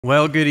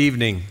Well, good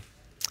evening.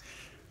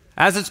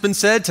 As it's been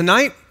said,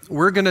 tonight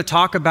we're going to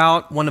talk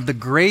about one of the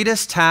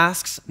greatest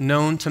tasks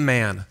known to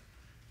man,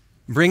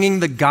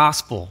 bringing the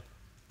gospel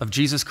of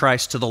Jesus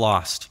Christ to the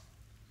lost.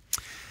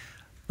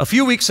 A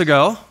few weeks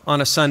ago,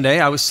 on a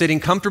Sunday, I was sitting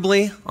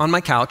comfortably on my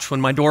couch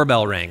when my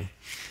doorbell rang.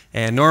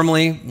 And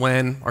normally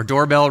when our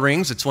doorbell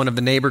rings, it's one of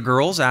the neighbor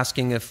girls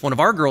asking if one of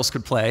our girls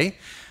could play.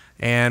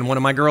 And one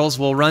of my girls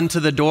will run to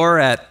the door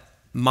at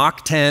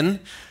Mach 10.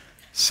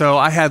 So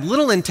I had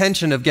little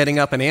intention of getting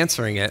up and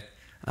answering it,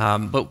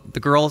 but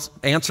the girls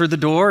answered the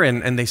door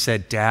and they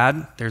said,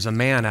 "Dad, there's a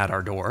man at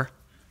our door."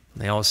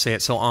 And they always say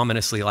it so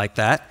ominously like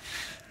that.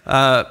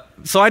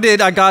 So I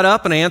did. I got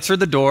up and I answered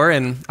the door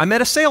and I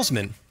met a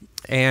salesman.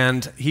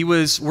 And he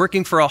was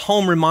working for a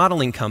home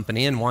remodeling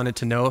company and wanted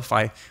to know if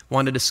I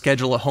wanted to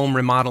schedule a home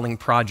remodeling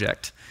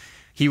project.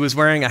 He was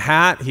wearing a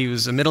hat. He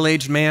was a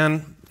middle-aged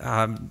man.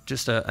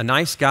 Just a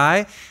nice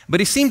guy, but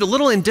he seemed a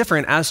little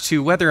indifferent as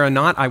to whether or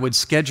not I would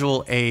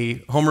schedule a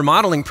home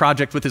remodeling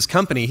project with his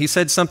company. He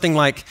said something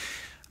like,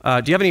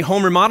 "Do you have any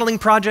home remodeling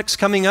projects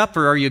coming up,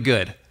 or are you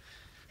good?"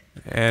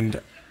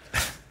 And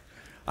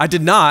I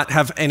did not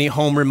have any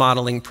home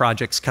remodeling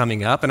projects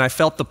coming up, and I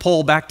felt the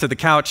pull back to the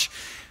couch.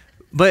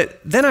 But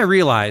then I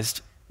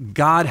realized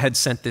God had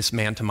sent this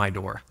man to my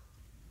door.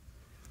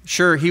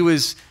 Sure,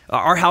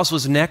 our house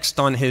was next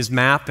on his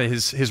map,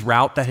 his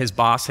route that his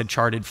boss had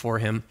charted for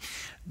him.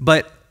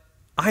 But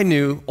I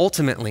knew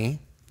ultimately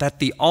that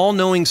the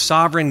all-knowing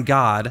sovereign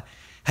God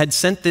had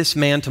sent this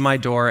man to my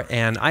door,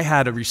 and I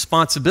had a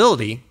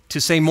responsibility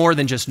to say more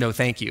than just no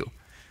thank you.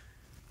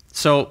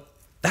 So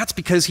that's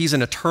because he's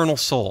an eternal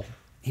soul.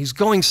 He's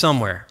going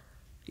somewhere,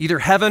 either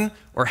heaven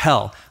or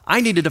hell.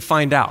 I needed to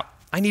find out.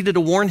 I needed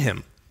to warn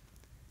him.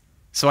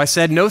 So I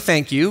said, "No,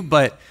 thank you,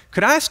 but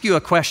could I ask you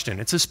a question?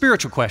 It's a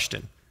spiritual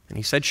question." And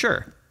he said,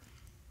 "Sure."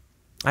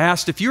 I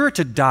asked, "If you were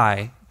to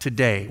die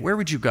today, where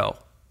would you go?"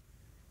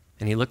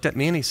 And he looked at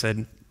me and he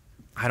said,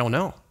 "I don't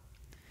know."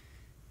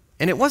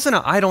 And it wasn't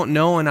a "I don't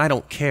know and I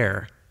don't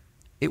care."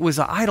 It was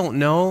a "I don't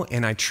know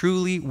and I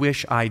truly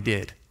wish I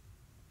did."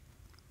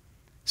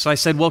 So I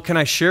said, "Well, can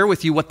I share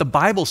with you what the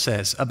Bible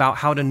says about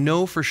how to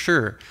know for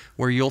sure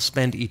where you'll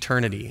spend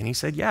eternity?" And he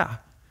said, "Yeah."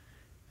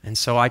 And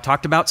so I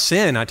talked about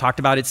sin. I talked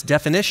about its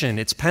definition,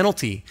 its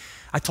penalty.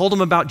 I told him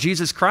about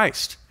Jesus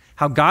Christ,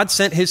 how God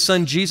sent his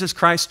son Jesus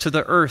Christ to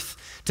the earth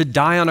to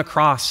die on a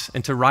cross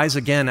and to rise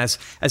again as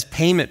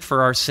payment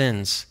for our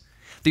sins.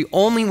 The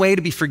only way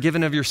to be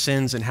forgiven of your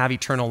sins and have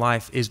eternal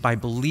life is by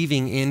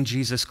believing in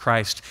Jesus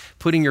Christ,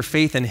 putting your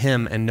faith in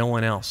him and no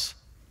one else.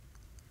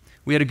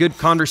 We had a good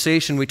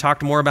conversation. We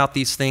talked more about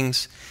these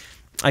things.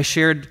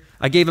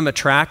 I gave him a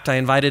tract. I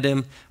invited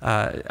him.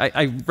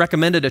 I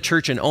recommended a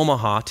church in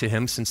Omaha to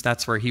him since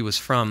that's where he was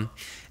from,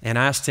 and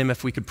asked him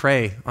if we could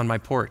pray on my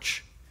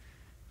porch.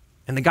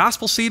 And the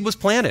gospel seed was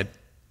planted.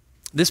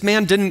 This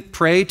man didn't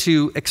pray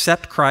to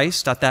accept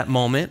Christ at that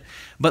moment,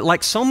 but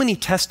like so many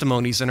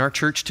testimonies in our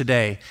church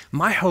today,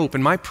 my hope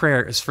and my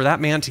prayer is for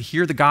that man to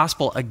hear the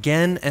gospel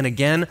again and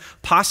again,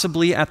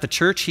 possibly at the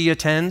church he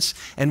attends,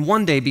 and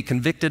one day be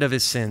convicted of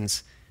his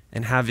sins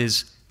and have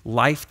his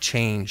life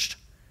changed.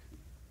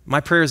 My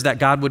prayer is that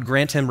God would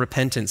grant him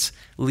repentance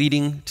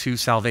leading to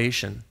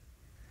salvation.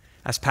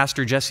 As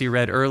Pastor Jesse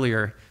read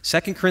earlier,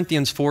 2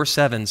 Corinthians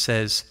 4:7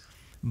 says,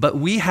 "But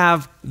we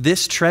have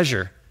this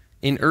treasure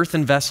in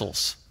earthen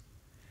vessels,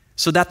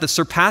 so that the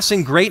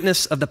surpassing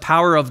greatness of the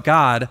power of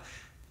God,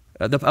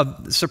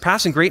 the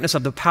surpassing greatness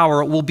of the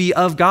power will be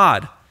of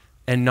God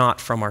and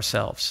not from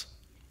ourselves."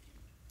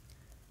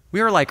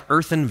 We are like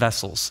earthen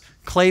vessels,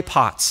 clay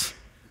pots,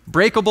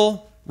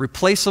 breakable,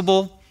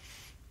 replaceable,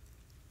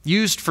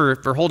 used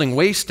for holding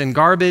waste and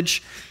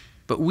garbage,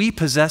 but we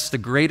possess the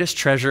greatest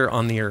treasure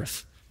on the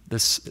earth, the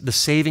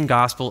saving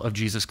gospel of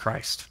Jesus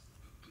Christ.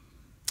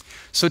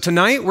 So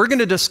tonight, we're going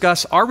to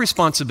discuss our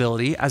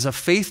responsibility as a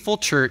faithful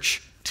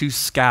church to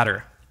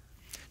scatter,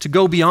 to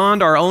go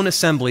beyond our own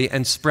assembly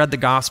and spread the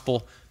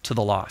gospel to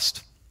the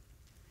lost.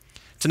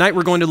 Tonight,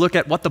 we're going to look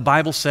at what the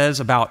Bible says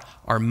about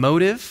our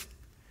motive,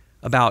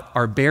 about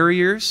our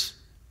barriers,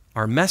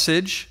 our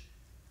message,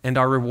 and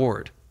our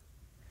reward.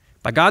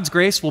 By God's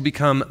grace, we'll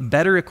become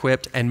better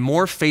equipped and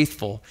more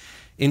faithful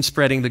in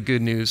spreading the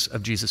good news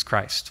of Jesus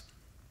Christ.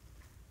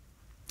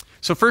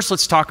 So first,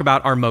 let's talk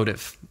about our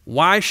motive.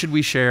 Why should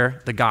we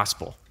share the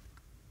gospel?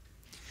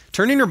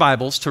 Turn in your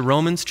Bibles to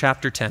Romans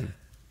chapter 10.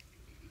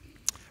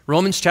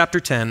 Romans chapter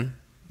 10,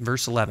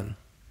 verse 11.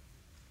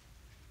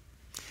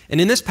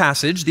 And in this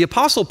passage, the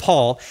Apostle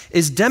Paul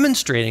is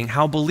demonstrating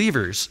how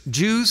believers,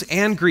 Jews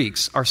and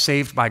Greeks, are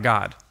saved by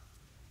God.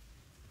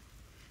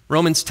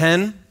 Romans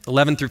 10,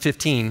 11 through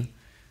 15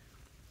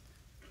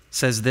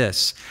 says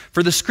this,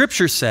 "For the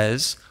scripture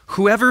says,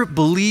 'Whoever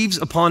believes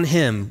upon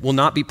him will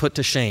not be put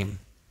to shame.'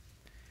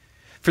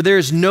 For there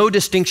is no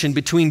distinction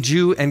between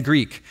Jew and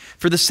Greek,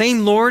 for the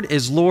same Lord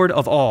is Lord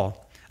of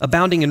all,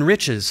 abounding in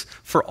riches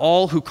for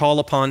all who call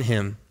upon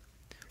him.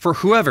 For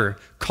whoever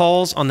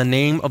calls on the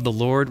name of the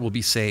Lord will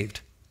be saved.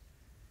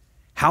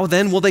 How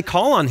then will they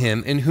call on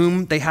him in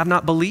whom they have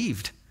not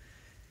believed?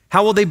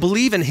 How will they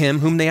believe in him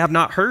whom they have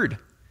not heard?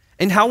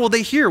 And how will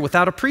they hear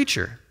without a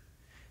preacher?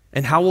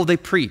 And how will they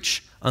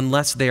preach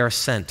unless they are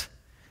sent?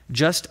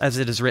 Just as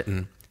it is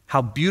written,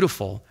 how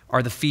beautiful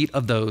are the feet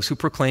of those who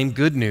proclaim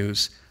good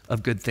news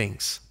of good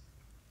things.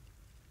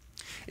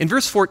 In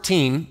verse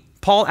 14,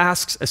 Paul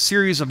asks a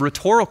series of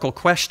rhetorical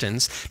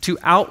questions to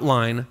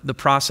outline the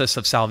process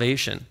of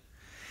salvation.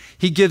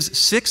 He gives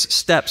 6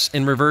 steps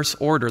in reverse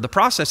order. The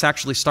process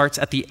actually starts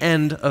at the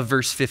end of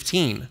verse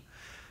 15.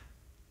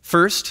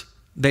 First,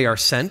 they are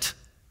sent.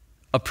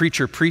 A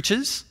preacher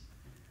preaches.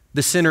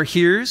 The sinner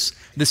hears.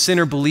 The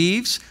sinner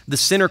believes. The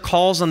sinner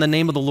calls on the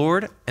name of the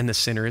Lord, and the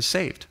sinner is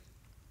saved.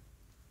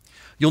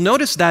 You'll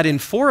notice that in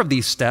 4 of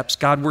these steps,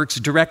 God works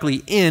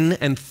directly in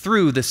and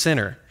through the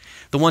sinner,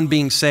 the one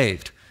being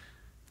saved.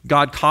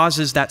 God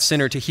causes that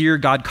sinner to hear.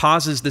 God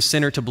causes the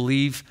sinner to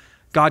believe.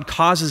 God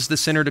causes the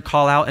sinner to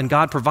call out, and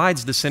God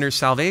provides the sinner's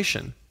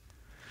salvation.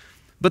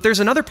 But there's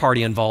another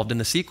party involved in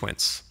the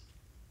sequence.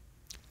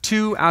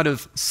 2 out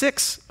of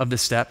 6 of the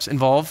steps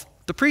involve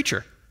the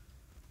preacher.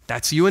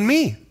 That's you and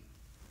me.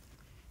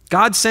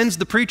 God sends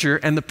the preacher,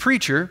 and the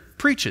preacher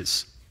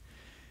preaches.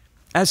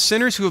 As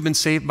sinners who have been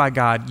saved by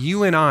God,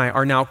 you and I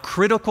are now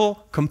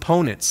critical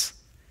components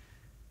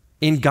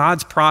in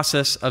God's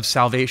process of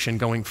salvation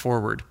going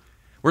forward.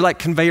 We're like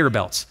conveyor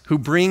belts who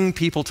bring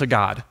people to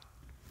God.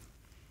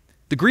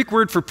 The Greek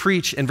word for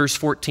preach in verse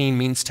 14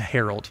 means to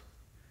herald,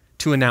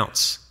 to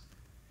announce.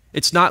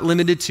 It's not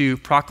limited to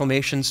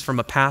proclamations from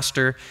a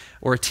pastor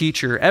or a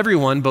teacher.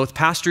 Everyone, both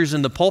pastors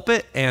in the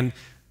pulpit and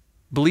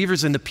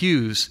believers in the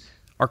pews,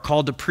 are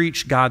called to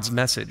preach God's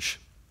message.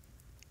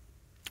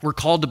 We're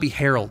called to be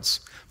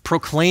heralds,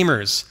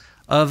 proclaimers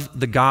of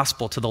the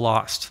gospel to the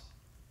lost.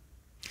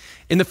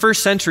 In the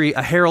first century,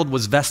 a herald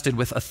was vested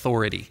with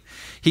authority.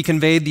 He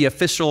conveyed the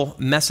official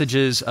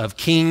messages of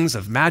kings,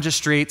 of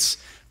magistrates,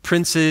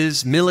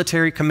 princes,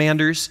 military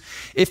commanders.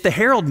 If the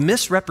herald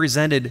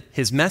misrepresented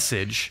his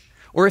message,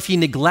 or if he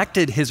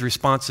neglected his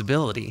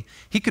responsibility,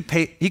 he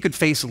could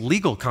face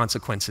legal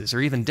consequences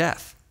or even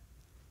death.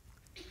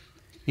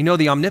 You know,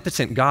 the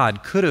omnipotent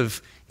God could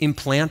have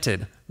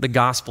implanted the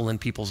gospel in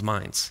people's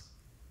minds.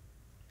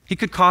 He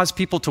could cause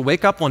people to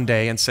wake up one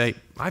day and say,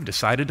 I've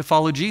decided to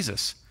follow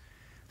Jesus.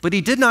 But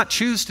he did not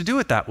choose to do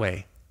it that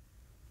way.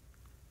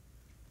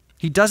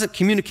 He doesn't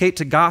communicate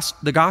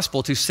the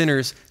gospel to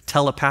sinners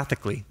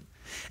telepathically.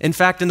 In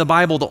fact, in the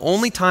Bible, the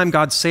only time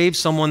God saved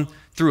someone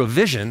through a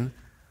vision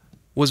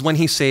was when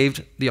he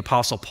saved the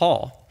Apostle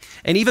Paul.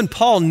 And even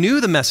Paul knew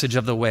the message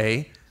of the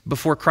way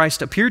before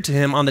Christ appeared to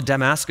him on the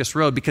Damascus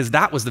road, because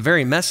that was the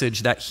very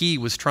message that he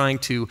was trying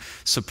to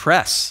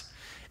suppress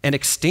and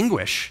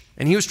extinguish.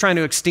 And he was trying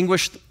to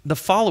extinguish the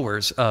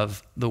followers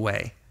of the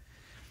way.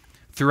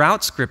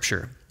 Throughout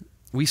Scripture,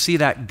 we see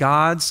that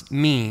God's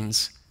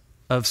means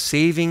of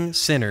saving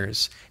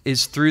sinners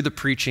is through the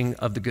preaching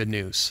of the good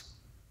news.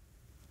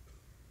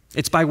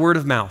 It's by word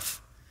of mouth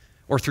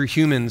or through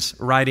humans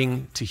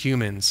writing to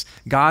humans.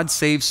 God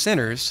saves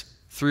sinners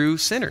through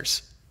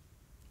sinners.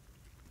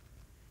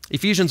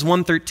 Ephesians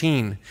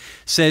 1:13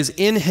 says,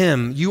 in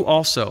him you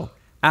also,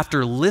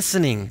 after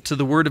listening to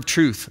the word of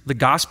truth, the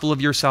gospel of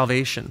your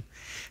salvation,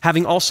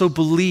 having also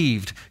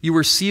believed, you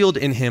were sealed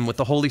in him with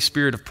the Holy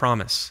Spirit of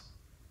promise.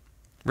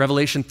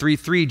 Revelation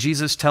 3:3,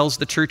 Jesus tells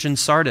the church in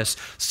Sardis,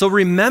 so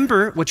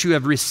remember what you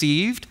have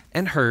received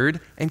and heard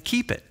and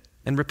keep it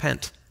and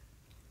repent.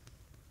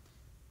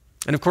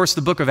 And of course,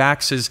 the book of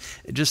Acts is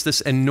just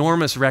this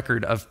enormous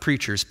record of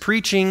preachers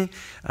preaching,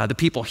 the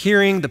people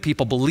hearing, the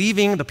people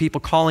believing, the people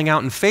calling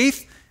out in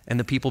faith, and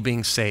the people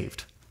being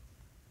saved.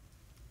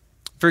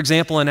 For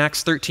example, in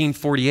Acts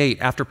 13:48,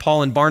 after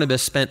Paul and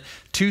Barnabas spent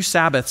 2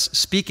 Sabbaths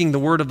speaking the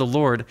word of the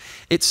Lord,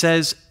 it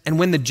says, and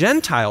when the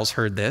Gentiles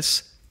heard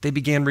this, they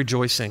began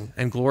rejoicing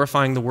and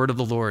glorifying the word of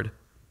the Lord.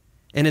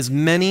 And as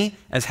many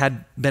as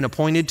had been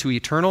appointed to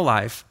eternal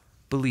life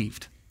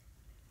believed.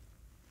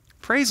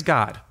 Praise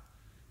God.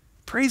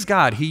 Praise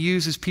God, he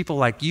uses people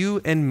like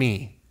you and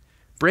me,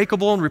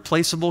 breakable and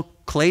replaceable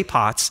clay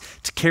pots,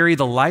 to carry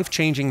the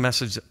life-changing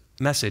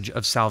message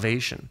of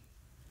salvation.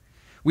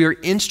 We are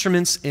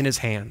instruments in his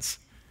hands,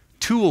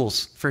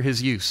 tools for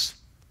his use,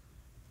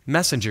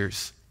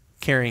 messengers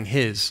carrying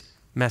his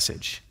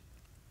message.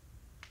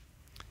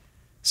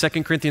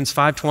 2 Corinthians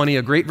 5:20,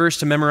 a great verse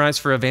to memorize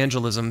for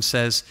evangelism,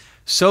 says,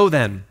 so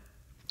then,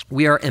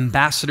 we are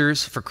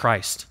ambassadors for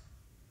Christ.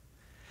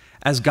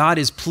 As God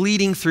is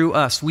pleading through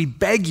us, we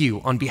beg you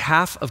on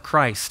behalf of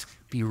Christ,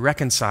 be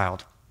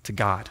reconciled to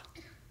God.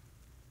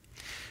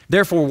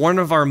 Therefore, one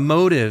of our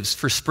motives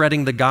for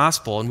spreading the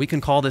gospel, and we can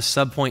call this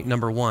subpoint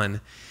number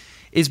 1,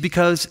 is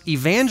because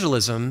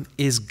evangelism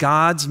is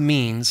God's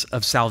means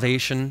of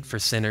salvation for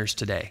sinners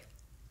today.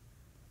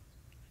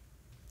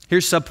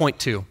 Here's subpoint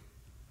 2.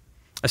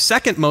 A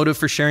second motive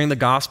for sharing the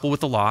gospel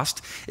with the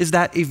lost is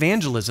that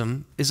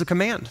evangelism is a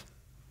command.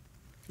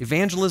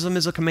 Evangelism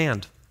is a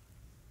command.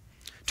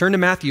 Turn to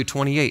Matthew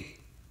 28.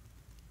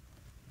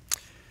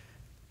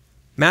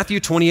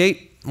 Matthew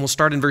 28, and we'll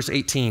start in verse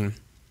 18.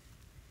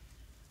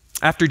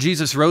 After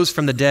Jesus rose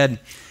from the dead,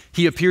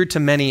 He appeared to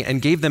many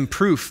and gave them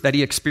proof that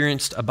he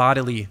experienced a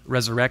bodily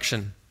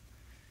resurrection.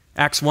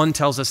 Acts 1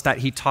 tells us that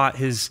he taught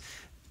his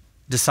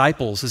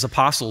disciples, his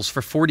apostles,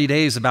 for 40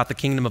 days about the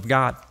kingdom of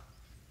God.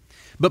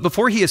 But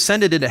before he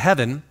ascended into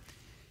heaven,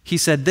 he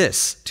said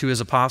this to his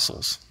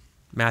apostles,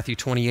 Matthew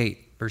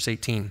 28, verse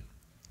 18.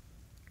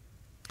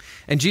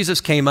 And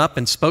Jesus came up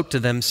and spoke to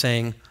them,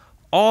 saying,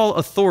 "All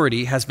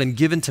authority has been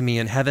given to me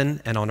in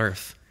heaven and on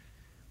earth.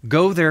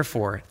 Go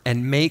therefore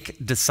and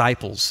make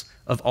disciples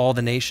of all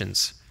the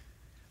nations,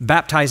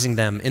 baptizing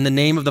them in the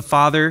name of the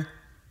Father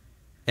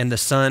and the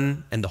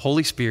Son and the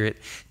Holy Spirit,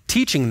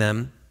 teaching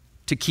them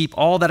to keep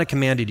all that I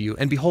commanded you.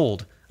 And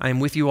behold, I am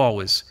with you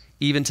always,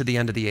 even to the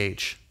end of the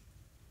age."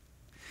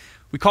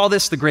 We call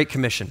this the Great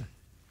Commission.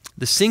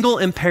 The single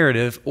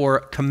imperative or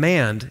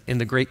command in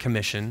the Great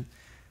Commission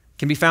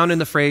can be found in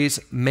the phrase,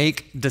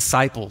 "make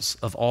disciples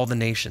of all the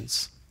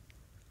nations."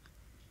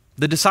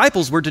 The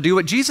disciples were to do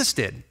what Jesus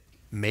did,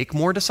 make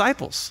more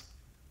disciples.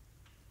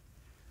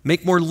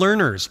 Make more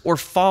learners or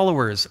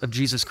followers of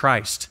Jesus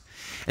Christ.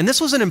 And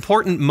this was an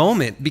important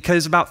moment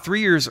because about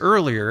 3 years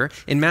earlier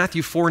in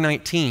Matthew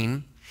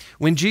 4:19,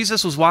 when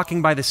Jesus was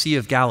walking by the Sea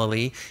of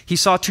Galilee, he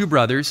saw two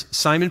brothers,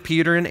 Simon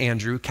Peter and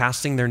Andrew,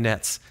 casting their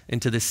nets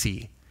into the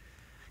sea.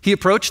 He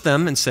approached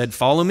them and said,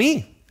 "Follow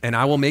me, and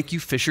I will make you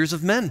fishers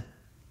of men."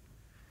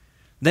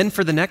 Then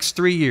for the next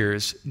 3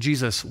 years,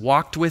 Jesus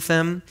walked with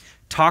them,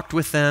 talked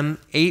with them,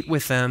 ate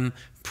with them,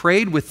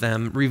 prayed with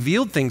them,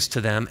 revealed things to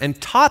them,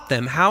 and taught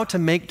them how to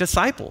make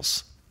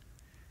disciples.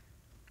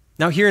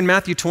 Now here in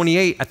Matthew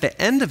 28, at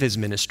the end of his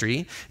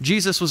ministry,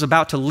 Jesus was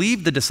about to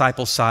leave the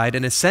disciples' side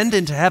and ascend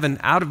into heaven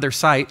out of their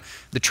sight.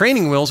 The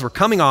training wheels were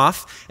coming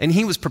off, and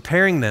he was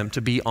preparing them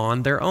to be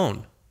on their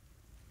own.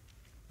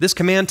 This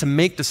command to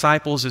make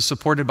disciples is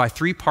supported by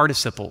three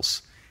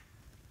participles: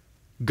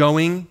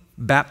 going,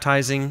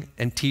 baptizing,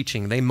 and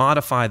teaching. They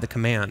modify the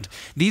command.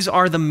 These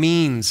are the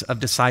means of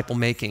disciple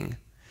making.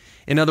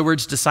 In other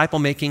words, disciple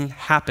making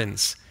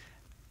happens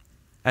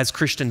as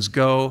Christians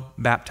go,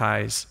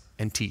 baptize,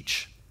 and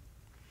teach.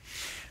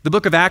 The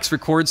book of Acts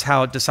records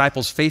how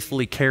disciples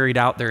faithfully carried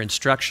out their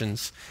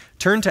instructions.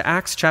 Turn to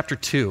Acts chapter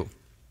 2.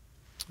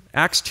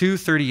 Acts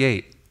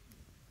 2:38.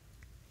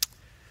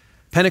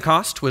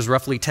 Pentecost was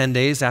roughly 10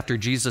 days after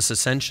Jesus'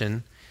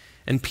 ascension,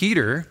 and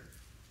Peter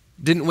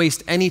didn't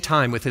waste any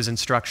time with his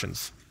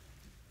instructions.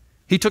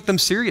 He took them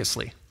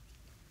seriously.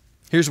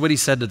 Here's what he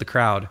said to the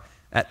crowd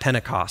at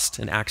Pentecost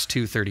in Acts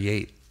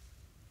 2:38.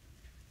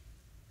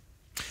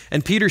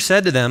 And Peter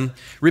said to them,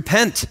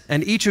 "Repent,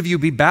 and each of you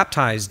be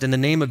baptized in the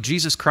name of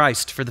Jesus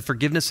Christ for the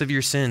forgiveness of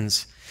your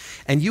sins,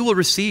 and you will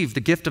receive the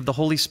gift of the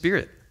Holy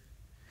Spirit.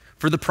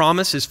 For the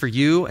promise is for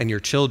you and your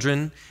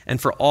children,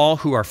 and for all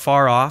who are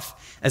far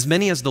off, as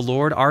many as the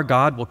Lord our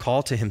God will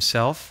call to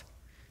himself."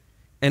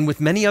 And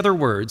with many other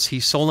words, he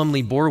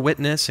solemnly bore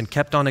witness and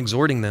kept on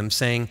exhorting them,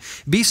 saying,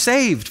 "Be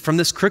saved from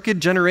this crooked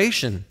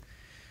generation."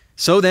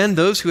 So then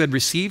those who had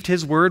received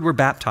his word were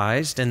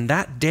baptized, and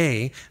that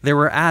day there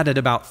were added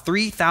about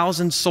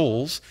 3,000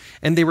 souls,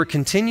 and they were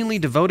continually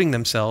devoting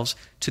themselves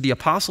to the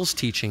apostles'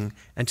 teaching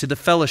and to the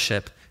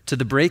fellowship, to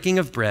the breaking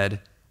of bread,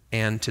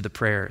 and to the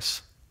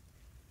prayers.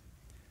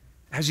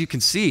 As you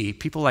can see,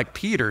 people like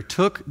Peter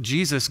took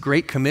Jesus'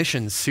 Great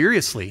Commission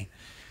seriously.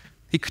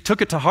 He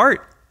took it to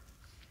heart.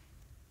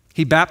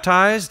 He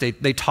baptized,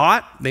 they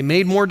taught, they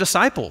made more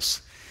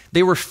disciples.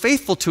 They were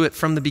faithful to it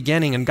from the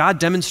beginning, and God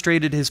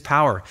demonstrated his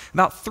power.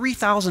 About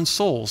 3,000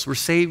 souls were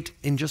saved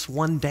in just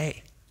one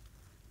day.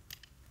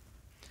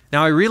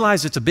 Now, I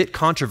realize it's a bit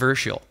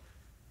controversial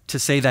to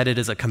say that it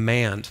is a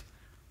command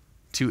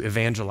to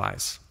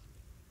evangelize.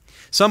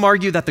 Some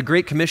argue that the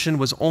Great Commission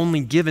was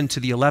only given to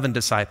the 11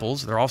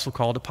 disciples, they're also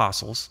called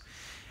apostles,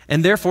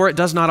 and therefore it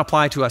does not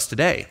apply to us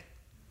today.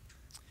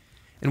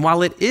 And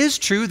while it is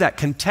true that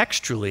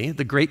contextually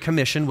the Great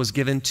Commission was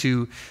given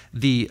to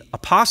the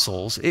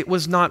apostles, it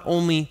was not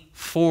only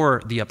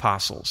for the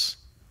apostles.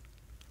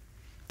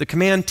 The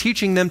command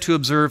teaching them to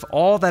observe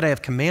all that I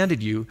have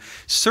commanded you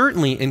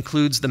certainly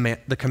includes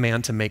the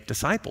command to make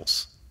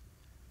disciples.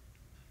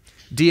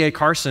 D.A.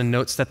 Carson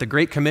notes that the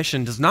Great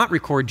Commission does not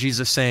record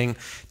Jesus saying,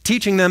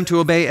 "Teaching them to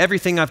obey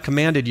everything I've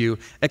commanded you,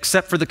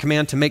 except for the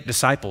command to make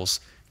disciples.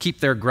 Keep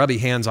their grubby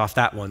hands off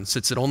that one,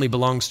 since it only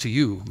belongs to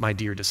you, my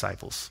dear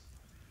disciples."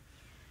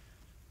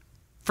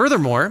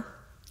 Furthermore,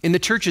 in the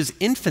church's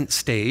infant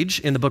stage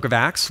in the book of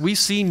Acts, we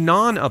see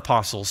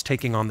non-apostles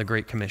taking on the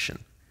Great Commission.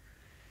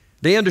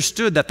 They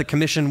understood that the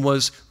commission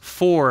was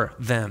for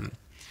them.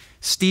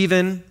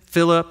 Stephen,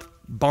 Philip,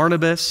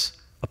 Barnabas,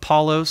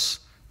 Apollos,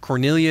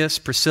 Cornelius,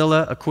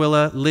 Priscilla,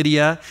 Aquila,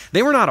 Lydia,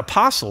 they were not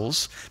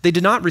apostles. They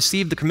did not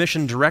receive the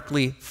commission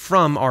directly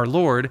from our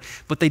Lord,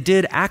 but they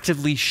did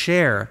actively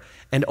share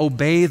and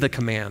obey the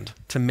command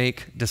to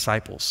make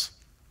disciples.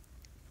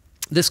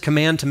 This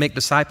command to make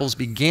disciples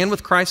began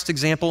with Christ's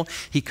example.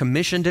 He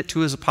commissioned it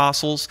to his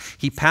apostles.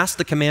 He passed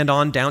the command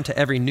on down to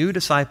every new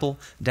disciple,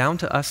 down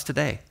to us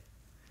today.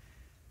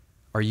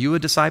 Are you a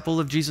disciple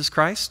of Jesus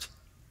Christ?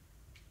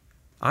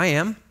 I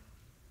am.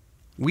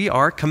 We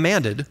are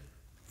commanded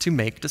to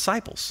make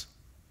disciples.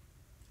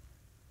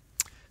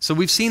 So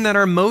we've seen that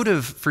our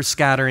motive for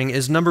scattering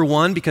is, number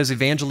one, because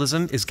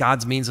evangelism is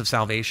God's means of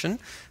salvation.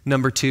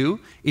 Number two,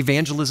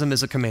 evangelism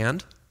is a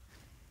command.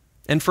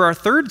 And for our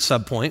third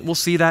subpoint, we'll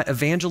see that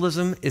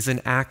evangelism is an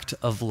act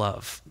of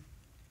love.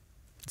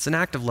 It's an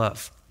act of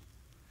love.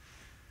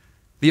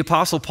 The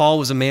Apostle Paul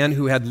was a man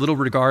who had little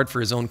regard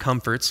for his own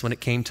comforts when it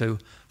came to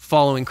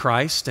following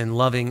Christ and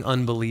loving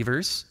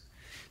unbelievers.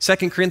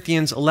 2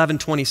 Corinthians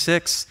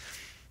 11:26,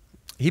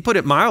 he put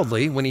it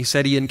mildly when he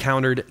said he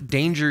encountered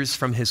dangers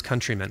from his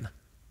countrymen.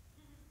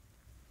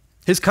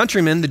 His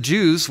countrymen, the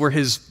Jews, were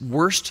his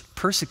worst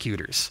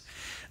persecutors.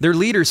 Their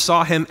leaders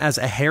saw him as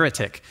a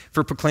heretic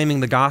for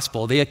proclaiming the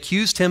gospel. They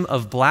accused him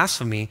of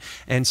blasphemy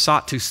and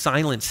sought to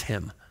silence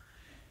him.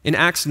 In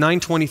Acts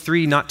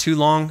 9:23, not too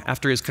long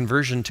after his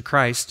conversion to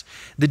Christ,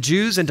 the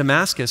Jews in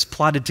Damascus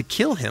plotted to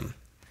kill him.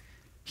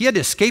 He had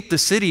to escape the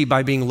city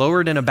by being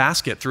lowered in a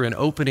basket through an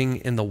opening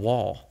in the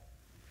wall.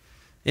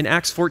 In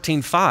Acts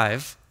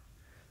 14:5,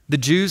 the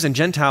Jews and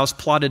Gentiles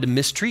plotted to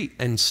mistreat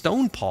and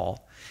stone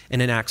Paul.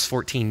 And in Acts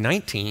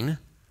 14:19,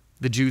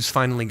 the Jews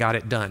finally got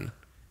it done.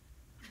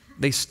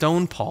 They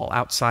stoned Paul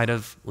outside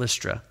of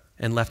Lystra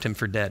and left him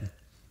for dead.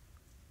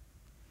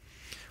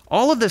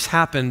 All of this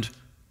happened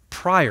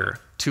prior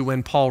to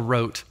when Paul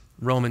wrote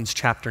Romans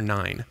chapter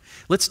 9.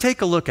 Let's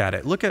take a look at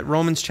it. Look at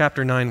Romans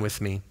chapter 9 with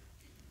me.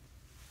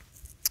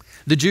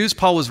 The Jews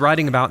Paul was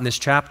writing about in this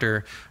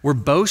chapter were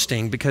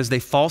boasting because they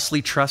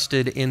falsely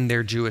trusted in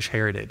their Jewish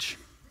heritage.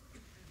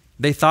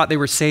 They thought they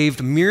were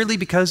saved merely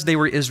because they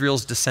were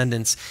Israel's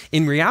descendants.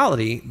 In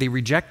reality, they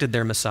rejected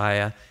their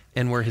Messiah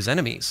and were his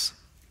enemies.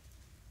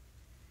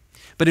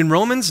 But in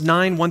Romans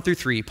 9,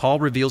 1-3, Paul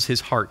reveals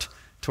his heart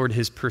toward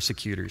his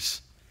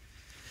persecutors.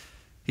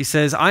 He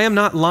says, I am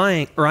not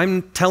lying, or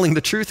I'm telling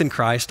the truth in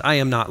Christ, I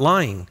am not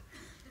lying.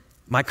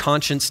 My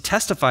conscience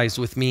testifies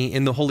with me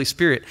in the Holy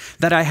Spirit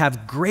that I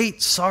have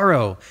great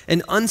sorrow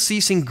and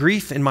unceasing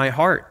grief in my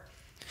heart.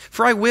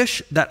 For I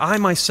wish that I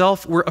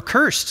myself were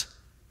accursed,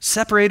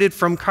 separated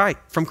from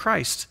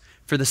Christ,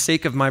 for the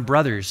sake of my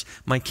brothers,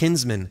 my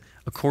kinsmen,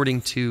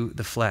 according to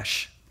the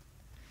flesh.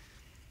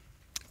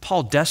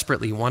 Paul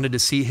desperately wanted to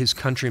see his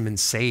countrymen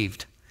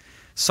saved.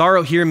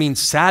 Sorrow here means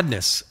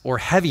sadness or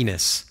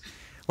heaviness,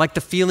 like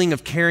the feeling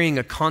of carrying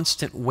a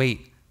constant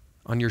weight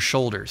on your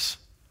shoulders.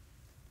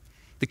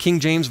 The King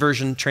James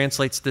Version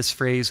translates this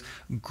phrase,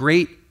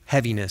 great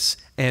heaviness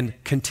and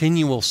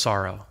continual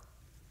sorrow.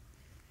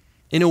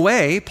 In a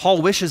way,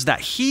 Paul wishes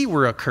that he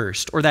were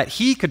accursed or that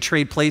he could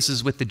trade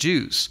places with the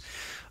Jews.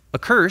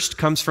 Accursed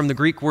comes from the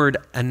Greek word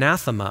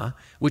anathema,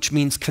 which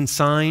means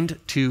consigned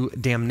to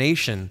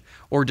damnation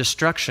or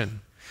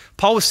destruction.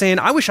 Paul was saying,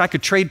 I wish I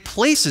could trade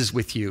places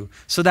with you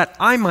so that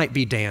I might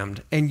be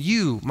damned and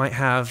you might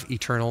have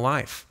eternal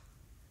life.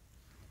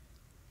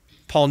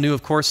 Paul knew,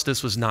 of course,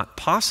 this was not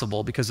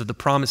possible because of the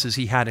promises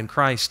he had in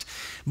Christ,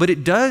 but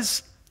it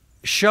does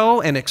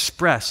show and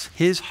express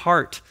his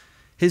heart,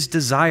 his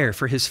desire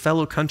for his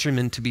fellow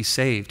countrymen to be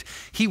saved.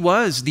 He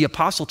was the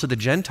apostle to the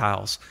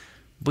Gentiles,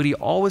 but he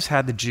always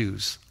had the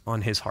Jews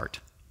on his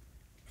heart.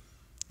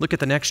 Look at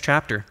the next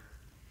chapter.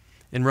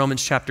 In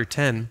Romans chapter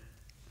 10,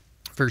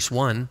 verse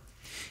 1,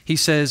 he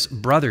says,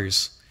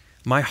 brothers,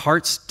 my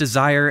heart's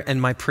desire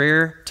and my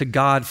prayer to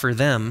God for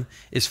them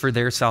is for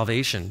their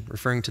salvation,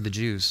 referring to the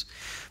Jews.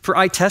 For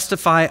I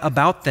testify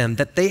about them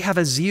that they have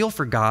a zeal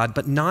for God,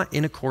 but not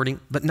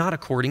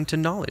according to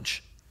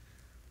knowledge.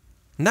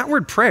 And that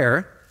word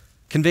prayer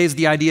conveys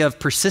the idea of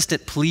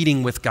persistent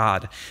pleading with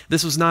God.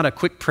 This was not a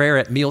quick prayer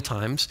at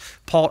mealtimes.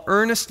 Paul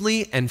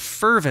earnestly and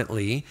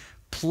fervently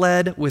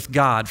pled with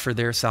God for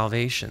their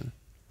salvation.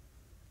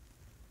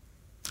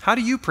 How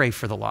do you pray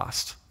for the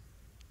lost?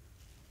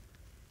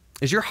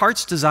 Is your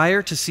heart's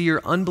desire to see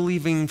your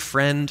unbelieving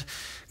friend,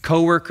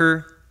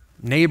 coworker,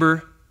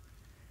 neighbor,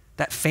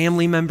 that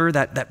family member,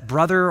 that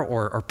brother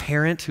or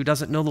parent who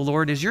doesn't know the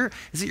Lord, is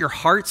it your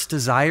heart's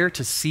desire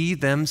to see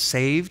them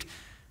saved,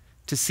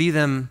 to see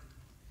them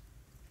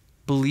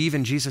believe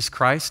in Jesus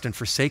Christ and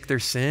forsake their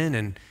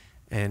sin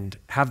and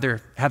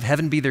have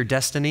heaven be their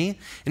destiny?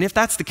 And if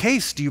that's the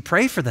case, do you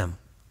pray for them?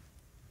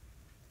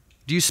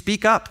 Do you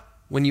speak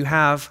up when you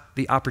have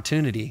the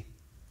opportunity?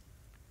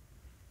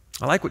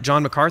 I like what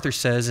John MacArthur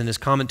says in his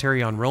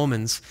commentary on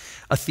Romans.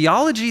 A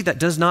theology that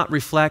does not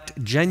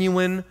reflect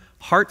genuine,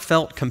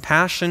 heartfelt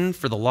compassion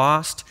for the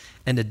lost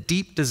and a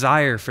deep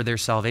desire for their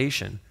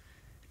salvation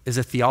is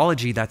a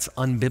theology that's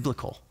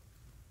unbiblical.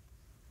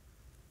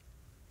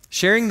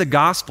 Sharing the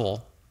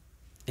gospel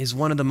is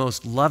one of the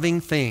most loving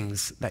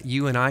things that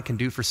you and I can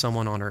do for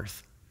someone on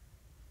earth.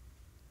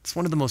 It's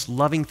one of the most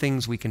loving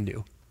things we can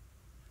do.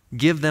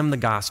 Give them the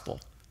gospel.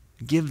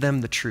 Give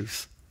them the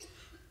truth.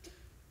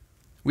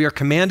 We are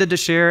commanded to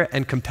share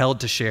and compelled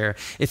to share.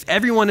 If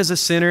everyone is a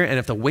sinner and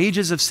if the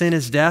wages of sin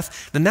is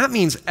death, then that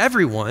means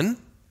everyone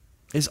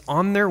is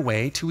on their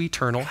way to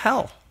eternal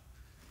hell.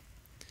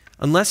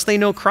 Unless they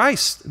know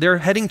Christ, they're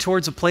heading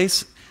towards a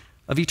place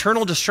of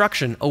eternal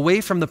destruction, away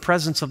from the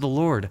presence of the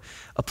Lord,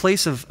 a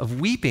place of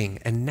weeping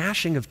and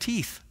gnashing of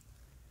teeth.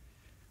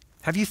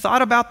 Have you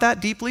thought about that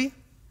deeply?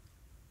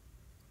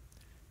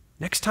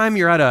 Next time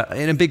you're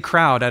in a big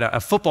crowd at a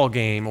football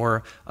game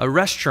or a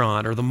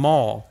restaurant or the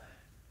mall,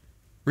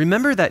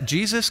 remember that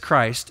Jesus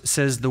Christ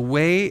says the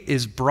way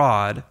is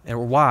broad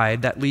or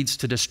wide that leads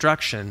to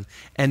destruction,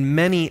 and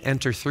many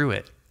enter through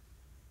it.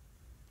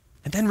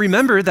 And then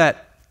remember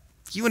that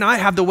you and I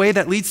have the way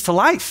that leads to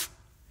life.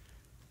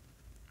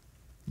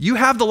 You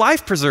have the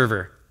life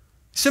preserver.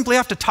 You simply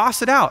have to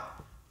toss it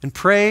out and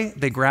pray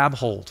they grab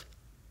hold.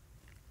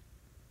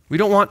 We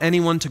don't want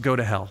anyone to go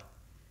to hell.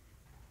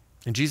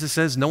 And Jesus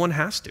says no one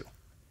has to.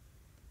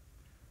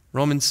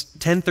 Romans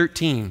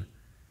 10:13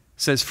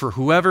 says, "For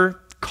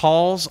whoever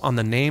calls on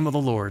the name of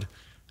the Lord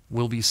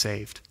will be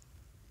saved."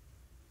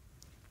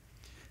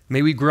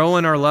 May we grow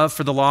in our love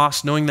for the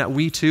lost, knowing that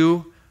we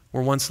too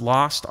were once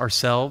lost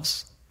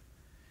ourselves.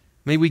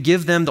 May we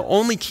give them the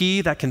only key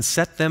that can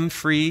set them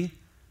free,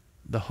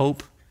 the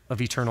hope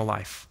of eternal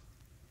life.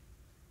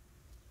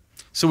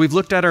 So we've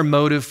looked at our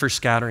motive for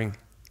scattering.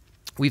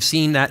 We've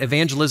seen that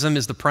evangelism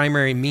is the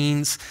primary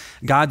means,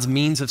 God's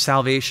means of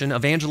salvation.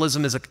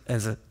 Evangelism is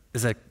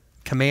a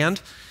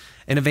command,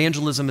 and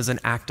evangelism is an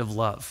act of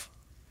love.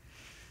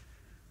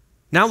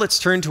 Now let's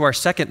turn to our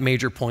second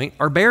major point,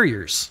 our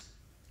barriers.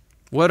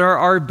 What are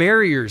our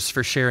barriers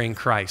for sharing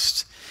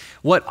Christ?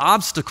 What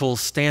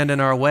obstacles stand in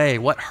our way?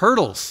 What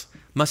hurdles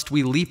must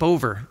we leap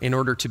over in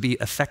order to be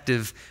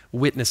effective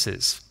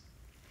witnesses?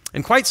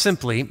 And quite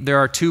simply, there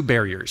are two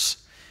barriers.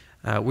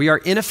 We are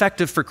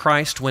ineffective for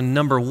Christ when,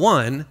 number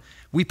one,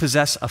 we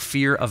possess a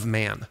fear of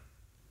man,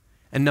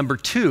 and number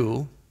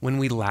two, when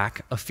we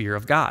lack a fear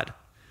of God.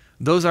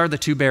 Those are the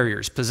two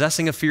barriers,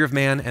 possessing a fear of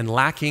man and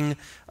lacking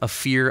a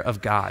fear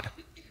of God.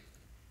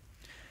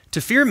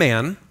 To fear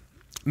man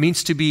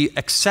means to be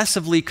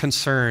excessively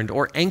concerned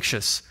or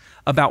anxious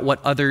about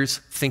what others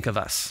think of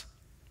us.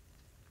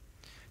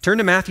 Turn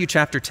to Matthew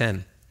chapter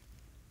 10.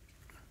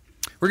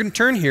 We're going to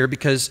turn here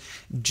because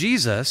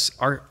Jesus,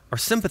 our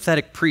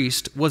sympathetic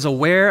priest, was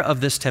aware of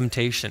this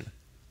temptation.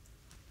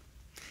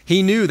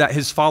 He knew that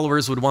his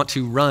followers would want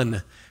to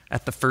run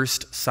at the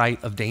first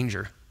sight of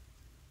danger.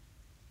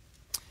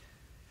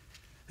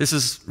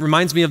 This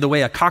reminds me of the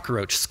way a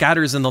cockroach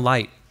scatters in the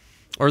light,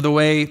 or the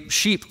way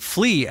sheep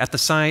flee at the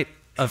sight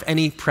of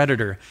any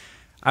predator.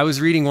 I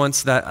was reading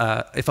once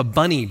that if a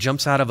bunny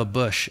jumps out of a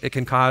bush, it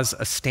can cause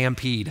a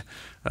stampede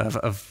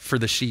for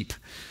the sheep.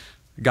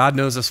 God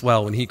knows us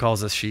well when he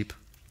calls us sheep.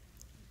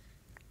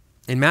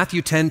 In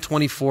Matthew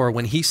 10:24,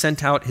 when he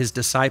sent out his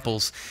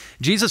disciples,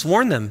 Jesus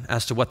warned them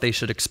as to what they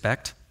should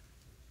expect.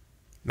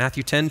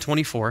 Matthew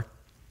 10:24,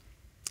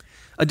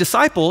 "A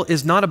disciple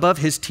is not above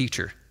his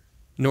teacher,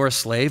 nor a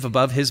slave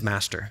above his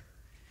master.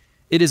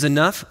 It is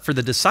enough for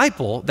the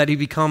disciple that he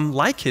become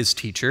like his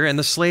teacher and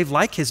the slave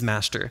like his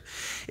master.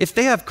 If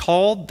they have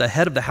called the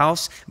head of the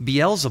house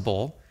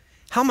Beelzebul,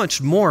 how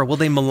much more will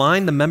they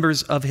malign the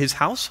members of his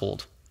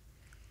household?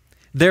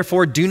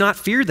 Therefore, do not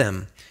fear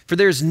them, for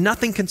there is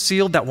nothing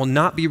concealed that will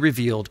not be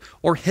revealed,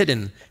 or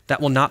hidden that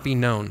will not be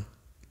known.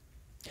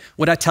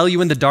 What I tell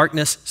you in the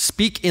darkness,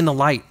 speak in the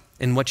light,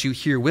 and what you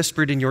hear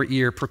whispered in your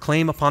ear,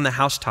 proclaim upon the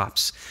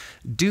housetops.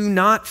 Do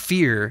not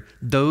fear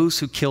those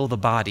who kill the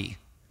body,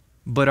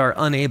 but are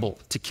unable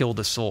to kill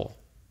the soul.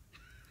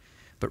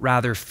 But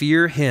rather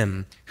fear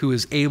him who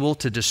is able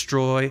to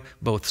destroy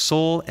both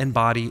soul and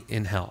body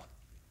in hell."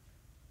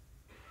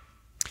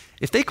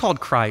 If they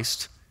called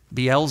Christ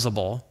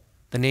Beelzebul,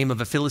 the name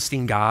of a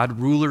Philistine god,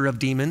 ruler of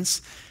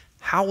demons,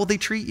 how will they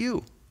treat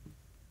you?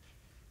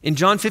 In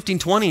John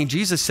 15:20,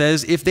 Jesus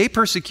says, "If they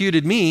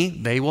persecuted me,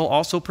 they will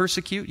also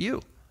persecute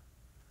you."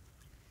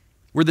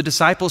 Were the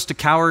disciples to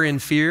cower in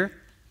fear,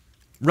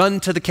 run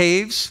to the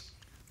caves,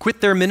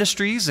 quit their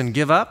ministries, and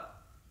give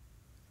up?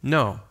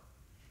 No.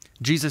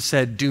 Jesus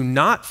said, "Do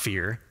not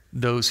fear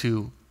those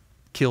who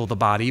kill the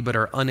body but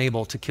are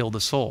unable to kill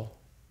the soul."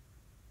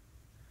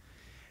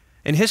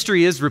 And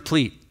history is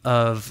replete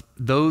of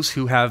those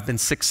who have been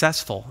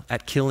successful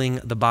at killing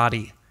the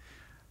body.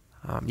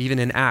 Even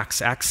in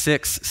Acts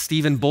 6,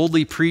 Stephen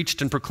boldly preached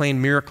and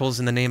proclaimed miracles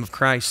in the name of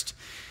Christ.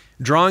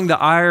 Drawing the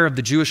ire of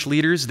the Jewish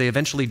leaders, they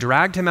eventually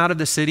dragged him out of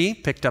the city,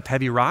 picked up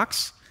heavy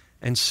rocks,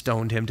 and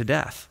stoned him to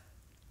death.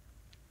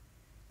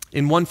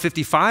 In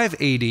 155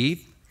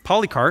 AD,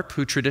 Polycarp,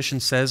 who tradition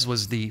says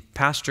was the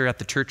pastor at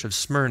the church of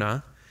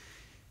Smyrna,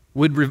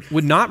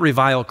 would not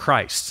revile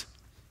Christ.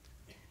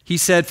 He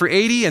said, "For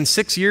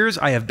 86 years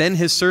I have been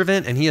his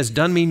servant, and he has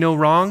done me no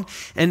wrong.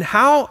 And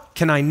how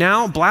can I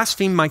now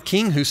blaspheme my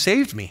king who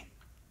saved me?"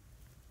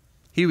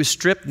 He was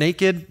stripped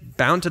naked,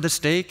 bound to the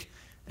stake,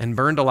 and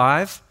burned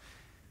alive.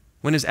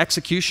 When his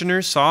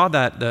executioners saw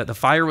that the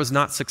fire was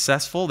not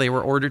successful, they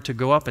were ordered to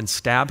go up and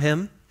stab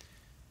him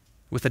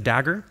with a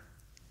dagger.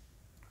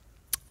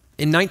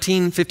 In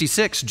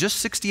 1956, just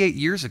 68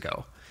 years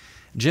ago,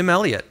 Jim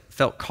Elliot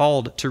felt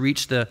called to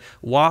reach the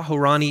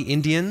Waorani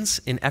Indians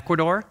in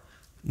Ecuador,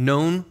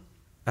 known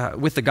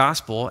with the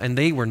gospel, and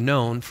they were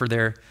known for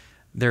their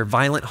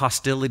violent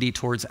hostility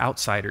towards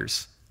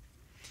outsiders.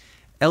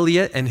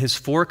 Elliot and his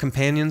 4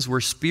 companions were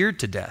speared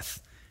to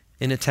death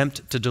in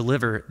attempt to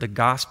deliver the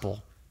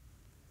gospel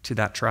to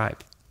that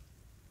tribe.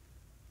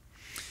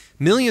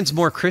 Millions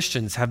more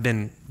Christians have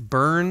been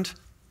burned,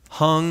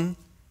 hung,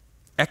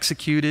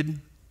 executed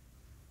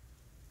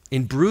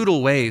in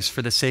brutal ways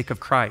for the sake of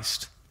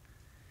Christ.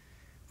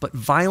 But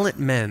violent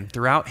men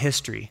throughout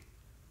history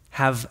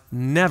have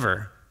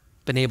never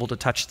been able to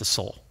touch the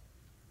soul.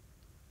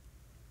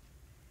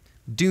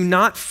 Do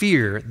not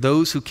fear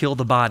those who kill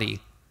the body,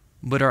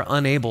 but are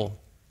unable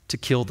to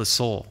kill the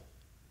soul.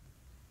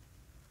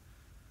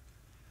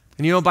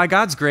 And by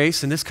God's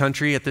grace in this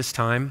country at this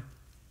time,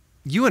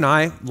 you and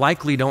I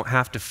likely don't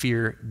have to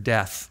fear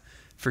death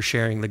for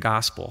sharing the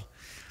gospel.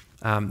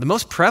 The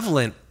most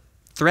prevalent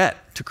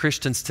threat to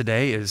Christians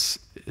today is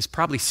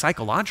probably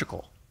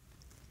psychological.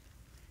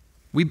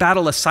 We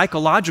battle a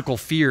psychological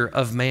fear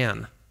of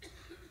man.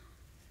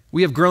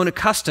 We have grown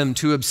accustomed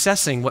to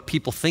obsessing what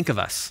people think of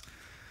us.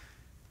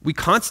 We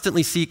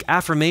constantly seek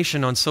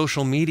affirmation on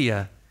social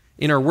media,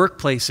 in our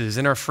workplaces,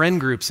 in our friend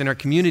groups, in our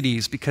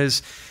communities,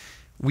 because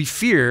we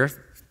fear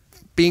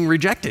being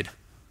rejected.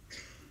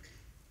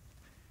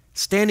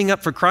 Standing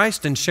up for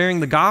Christ and sharing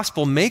the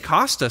gospel may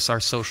cost us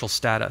our social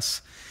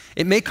status.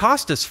 It may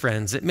cost us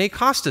friends. It may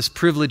cost us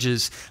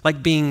privileges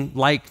like being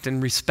liked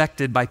and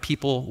respected by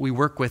people we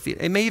work with.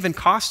 It may even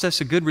cost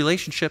us a good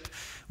relationship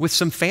with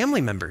some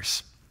family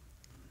members.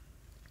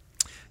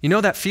 You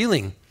know that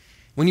feeling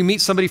when you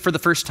meet somebody for the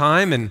first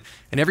time and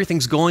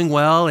everything's going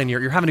well and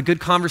you're having a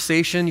good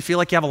conversation, you feel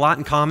like you have a lot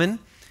in common,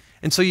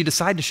 and so you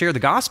decide to share the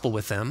gospel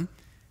with them.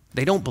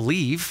 They don't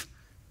believe,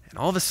 and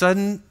all of a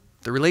sudden,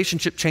 the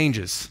relationship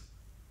changes.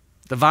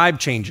 The vibe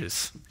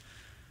changes.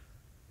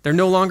 They're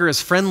no longer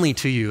as friendly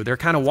to you. They're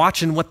kind of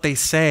watching what they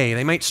say.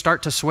 They might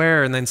start to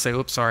swear and then say,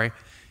 oops, sorry.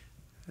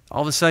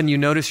 All of a sudden, you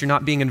notice you're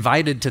not being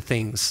invited to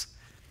things.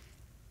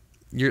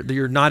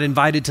 You're not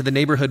invited to the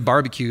neighborhood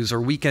barbecues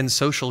or weekend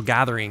social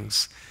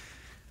gatherings.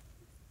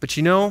 But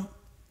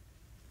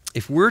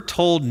if we're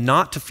told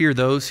not to fear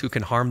those who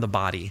can harm the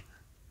body,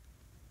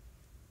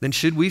 then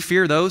should we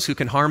fear those who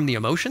can harm the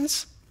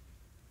emotions?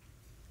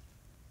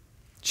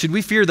 Should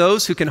we fear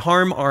those who can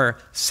harm our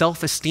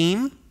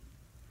self-esteem?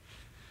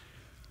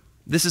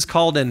 This is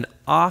called an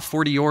a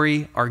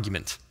fortiori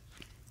argument.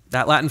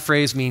 That Latin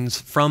phrase means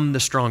from the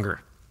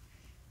stronger.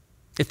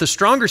 If the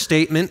stronger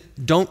statement,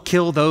 don't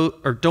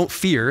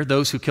fear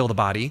those who kill the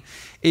body,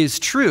 is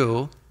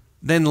true,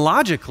 then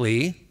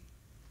logically,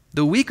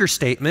 the weaker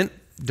statement,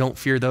 don't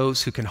fear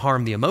those who can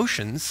harm the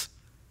emotions,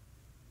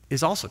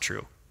 is also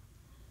true.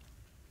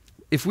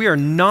 If we are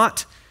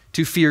not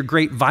to fear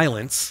great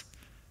violence,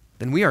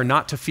 then we are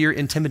not to fear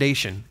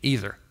intimidation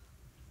either.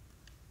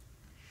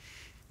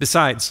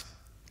 Besides,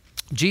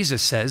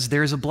 Jesus says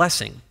there is a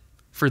blessing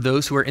for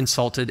those who are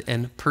insulted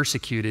and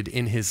persecuted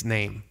in his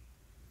name.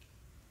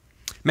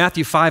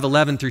 Matthew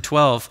 5:11 through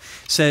 12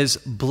 says,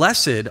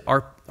 "Blessed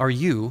are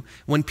you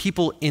when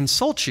people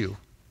insult you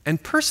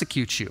and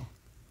persecute you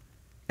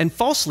and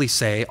falsely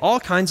say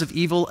all kinds of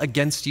evil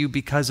against you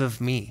because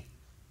of me.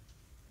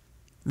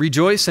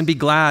 Rejoice and be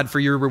glad, for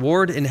your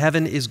reward in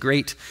heaven is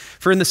great.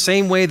 For in the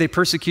same way they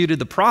persecuted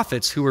the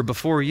prophets who were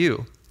before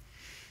you."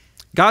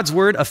 God's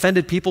word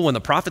offended people when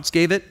the prophets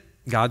gave it.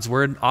 God's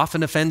word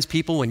often offends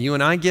people when you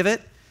and I give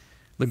it.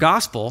 The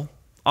gospel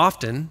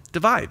often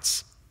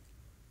divides.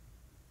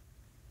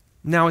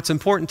 Now, it's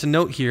important to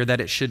note here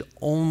that it should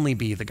only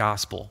be the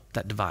gospel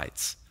that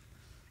divides.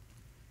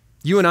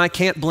 You and I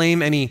can't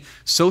blame any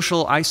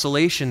social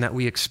isolation that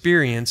we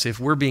experience if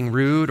we're being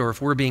rude or if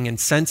we're being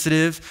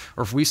insensitive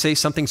or if we say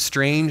something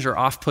strange or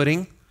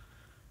off-putting.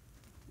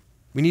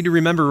 We need to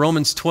remember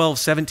Romans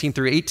 12:17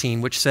 through 18,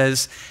 which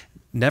says,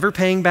 "Never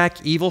paying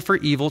back evil for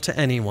evil to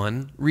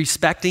anyone,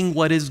 respecting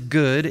what is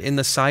good in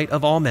the sight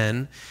of all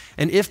men,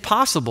 and if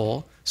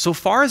possible, so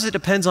far as it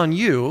depends on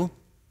you,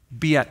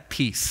 be at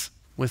peace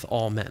with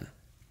all men."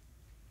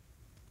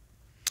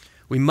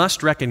 We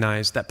must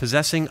recognize that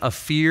possessing a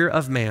fear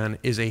of man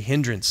is a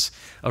hindrance,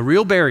 a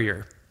real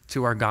barrier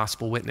to our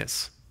gospel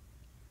witness.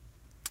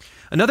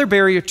 Another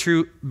barrier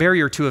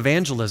to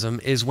evangelism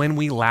is when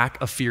we lack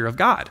a fear of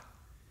God.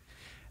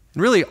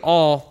 And really,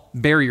 all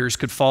barriers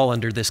could fall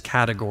under this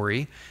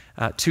category.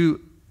 To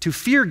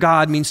fear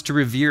God means to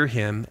revere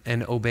him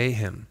and obey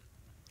him.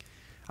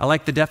 I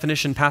like the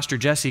definition Pastor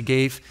Jesse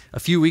gave a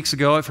few weeks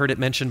ago. I've heard it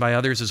mentioned by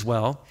others as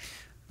well,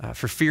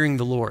 for fearing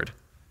the Lord.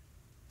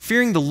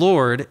 Fearing the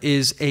Lord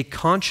is a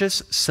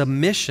conscious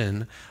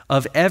submission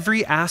of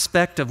every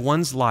aspect of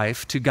one's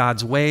life to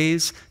God's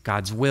ways,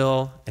 God's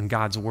will, and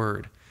God's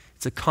word.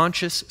 It's a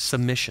conscious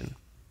submission.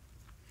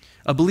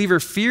 A believer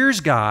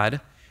fears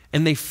God,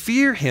 and they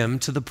fear him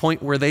to the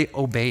point where they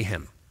obey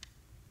him.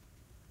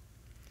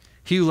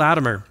 Hugh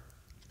Latimer,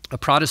 a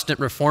Protestant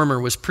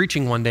reformer, was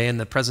preaching one day in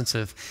the presence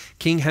of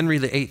King Henry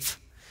VIII.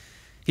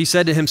 He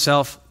said to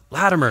himself,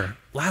 Latimer,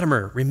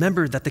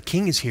 remember that the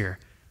king is here.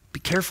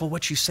 Be careful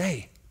what you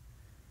say."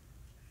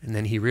 And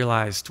then he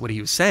realized what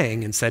he was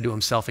saying and said to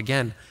himself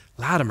again,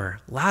 Latimer,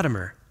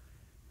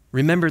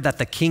 remember that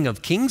the King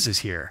of Kings is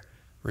here.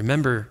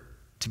 Remember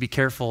to be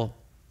careful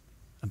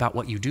about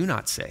what you do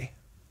not say."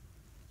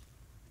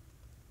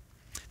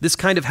 This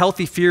kind of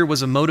healthy fear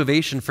was a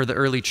motivation for the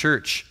early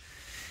church.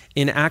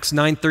 In Acts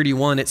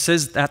 9:31, it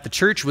says that the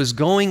church was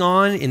going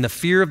on in the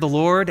fear of the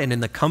Lord and in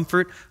the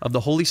comfort of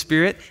the Holy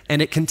Spirit,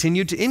 and it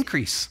continued to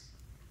increase.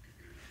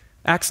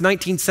 Acts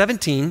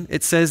 19:17,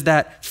 it says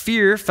that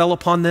fear fell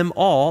upon them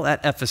all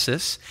at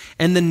Ephesus,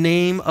 and the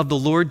name of the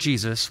Lord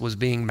Jesus was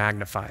being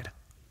magnified.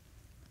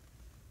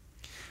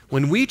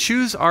 When we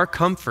choose our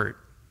comfort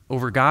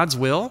over God's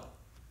will,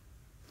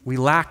 we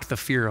lack the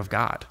fear of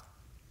God.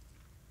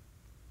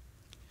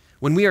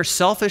 When we are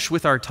selfish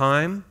with our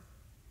time,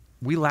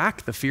 we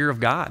lack the fear of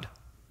God.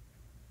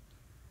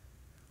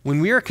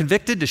 When we are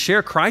convicted to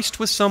share Christ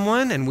with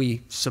someone and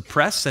we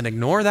suppress and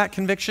ignore that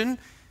conviction,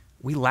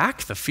 we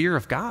lack the fear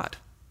of God.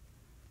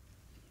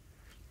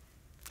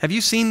 Have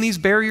you seen these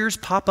barriers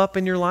pop up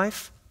in your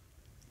life?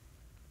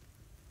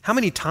 How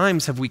many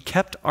times have we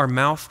kept our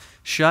mouth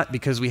shut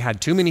because we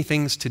had too many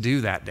things to do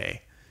that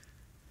day?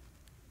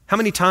 How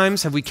many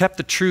times have we kept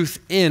the truth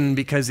in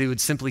because it would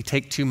simply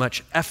take too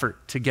much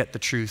effort to get the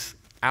truth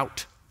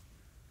out?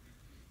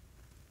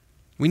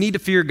 We need to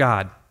fear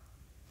God.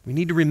 We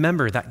need to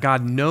remember that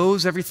God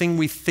knows everything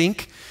we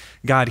think,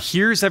 God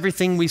hears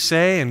everything we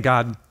say, and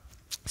God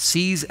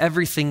sees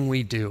everything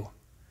we do.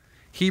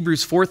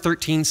 Hebrews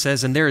 4:13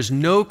 says, "And there is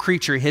no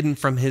creature hidden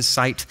from his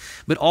sight,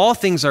 but all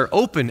things are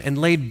open and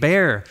laid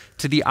bare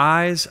to the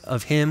eyes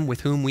of him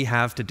with whom we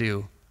have to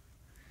do."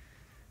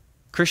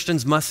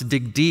 Christians must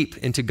dig deep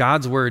into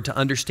God's word to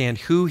understand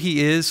who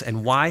he is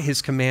and why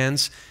his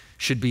commands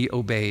should be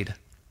obeyed.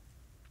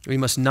 We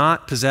must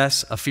not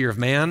possess a fear of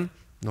man,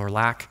 nor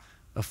lack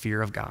a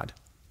fear of God.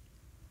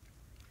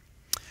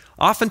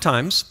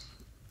 Oftentimes,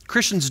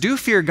 Christians do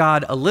fear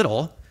God a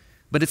little,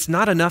 but it's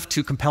not enough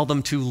to compel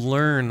them to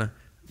learn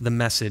the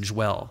message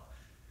well.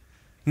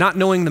 Not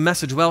knowing the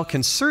message well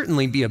can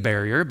certainly be a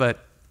barrier,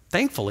 but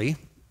thankfully,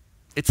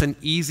 it's an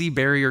easy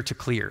barrier to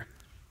clear.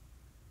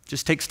 It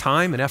just takes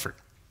time and effort.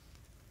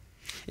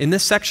 In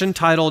this section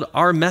titled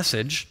Our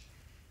Message,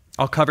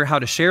 I'll cover how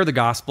to share the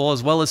gospel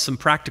as well as some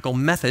practical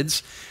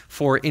methods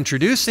for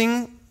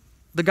introducing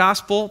the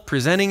gospel,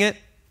 presenting it,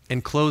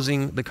 and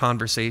closing the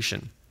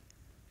conversation.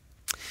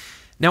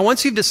 Now,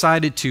 once you've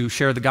decided to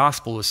share the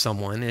gospel with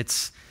someone,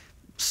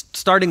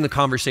 starting the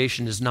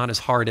conversation is not as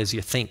hard as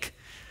you think.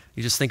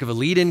 You just think of a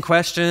lead-in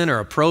question or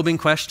a probing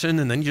question,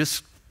 and then you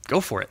just go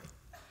for it.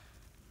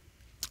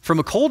 From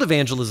a cold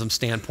evangelism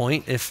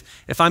standpoint, if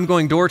I'm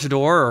going door to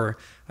door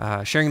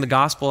or sharing the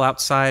gospel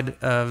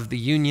outside of the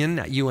union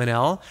at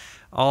UNL,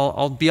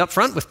 I'll be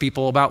upfront with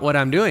people about what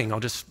I'm doing. I'll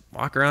just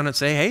walk around and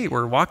say, hey,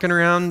 we're walking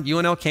around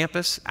UNL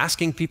campus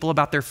asking people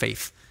about their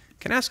faith.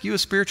 Can I ask you a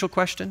spiritual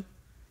question?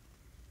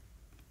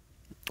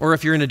 Or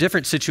if you're in a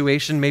different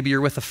situation, maybe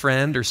you're with a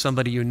friend or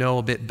somebody you know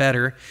a bit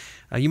better,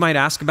 you might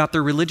ask about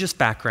their religious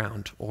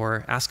background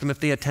or ask them if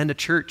they attend a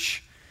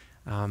church.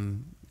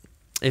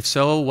 If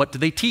so, what do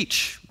they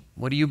teach?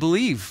 What do you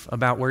believe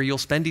about where you'll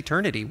spend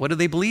eternity? What do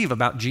they believe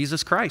about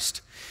Jesus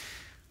Christ?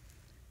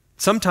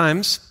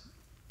 Sometimes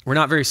we're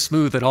not very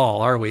smooth at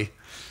all, are we?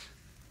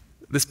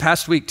 This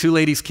past week, 2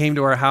 ladies came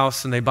to our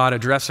house and they bought a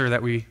dresser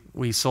that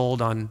we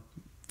sold on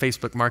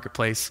Facebook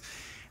Marketplace.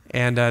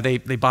 And they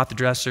bought the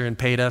dresser and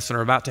paid us and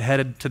are about to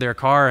head to their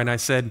car. And I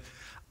said,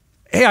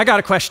 hey, I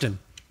got a question.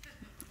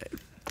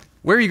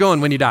 Where are you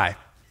going when you die?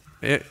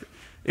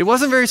 It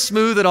wasn't very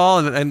smooth at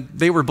all, and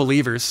they were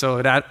believers, so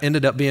it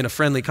ended up being a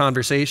friendly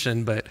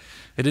conversation, but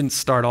it didn't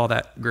start all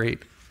that great.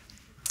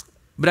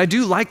 But I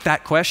do like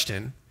that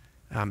question.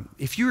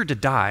 If you were to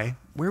die,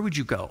 where would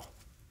you go?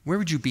 Where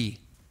would you be?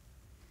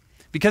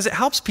 Because it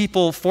helps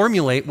people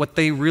formulate what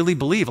they really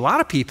believe. A lot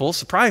of people,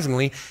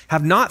 surprisingly,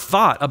 have not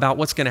thought about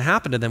what's going to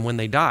happen to them when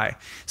they die.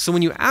 So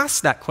when you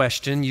ask that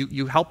question,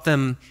 you help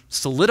them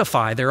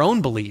solidify their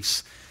own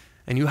beliefs,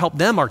 and you help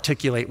them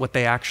articulate what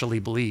they actually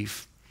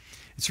believe.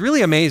 It's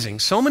really amazing.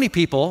 So many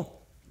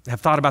people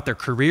have thought about their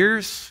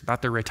careers,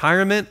 about their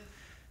retirement,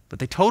 but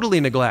they totally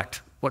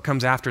neglect what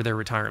comes after their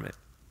retirement.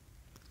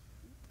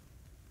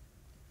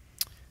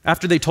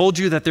 After they told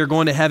you that they're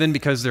going to heaven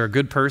because they're a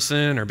good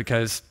person or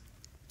because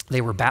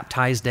they were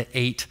baptized at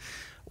 8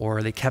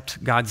 or they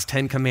kept God's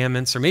 10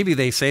 commandments, or maybe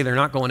they say they're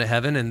not going to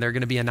heaven and they're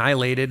going to be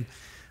annihilated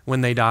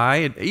when they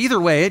die. Either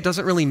way, it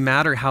doesn't really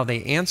matter how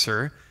they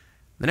answer.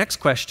 The next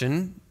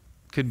question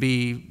could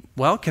be,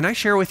 well, can I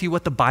share with you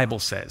what the Bible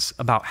says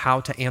about how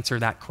to answer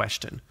that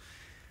question,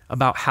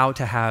 about how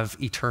to have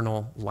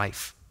eternal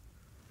life?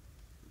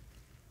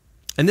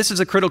 And this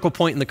is a critical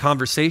point in the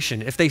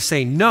conversation. If they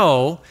say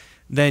no,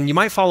 then you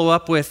might follow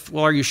up with,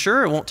 well, are you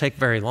sure? It won't take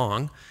very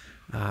long.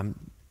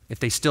 If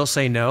they still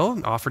say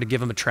no, offer to give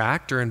them a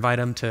tract or invite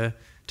them to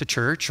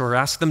church or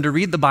ask them to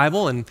read the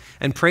Bible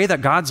and pray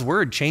that God's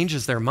word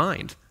changes their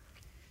mind.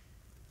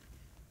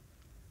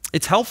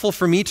 It's helpful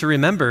for me to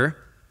remember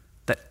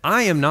that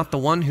I am not the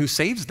one who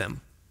saves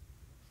them.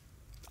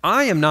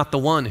 I am not the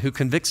one who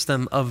convicts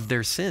them of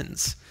their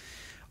sins.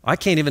 I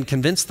can't even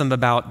convince them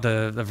about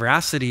the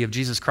veracity of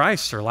Jesus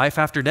Christ or life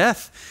after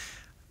death.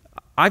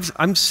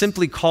 I'm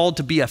simply called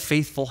to be a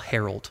faithful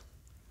herald.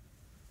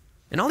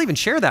 And I'll even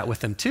share that with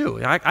them too.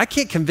 I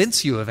can't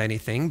convince you of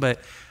anything, but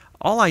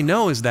all I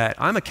know is that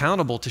I'm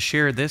accountable to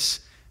share this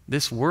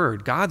this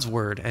word, God's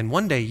word, and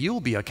one day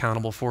you'll be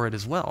accountable for it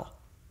as well.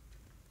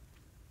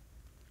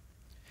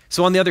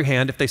 So on the other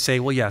hand, if they say,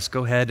 well, yes,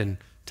 go ahead and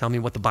tell me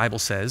what the Bible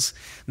says,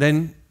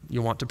 then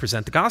you want to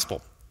present the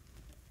gospel.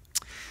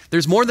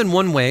 There's more than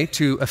one way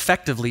to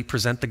effectively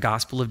present the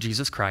gospel of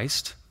Jesus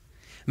Christ.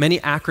 Many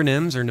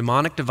acronyms or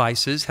mnemonic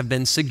devices have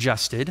been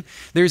suggested.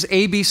 There's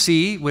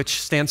ABC,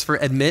 which stands for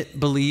admit,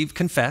 believe,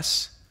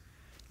 confess.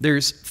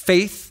 There's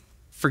faith,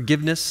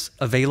 forgiveness,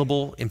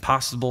 available,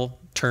 impossible,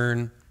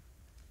 turn,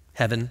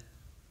 heaven.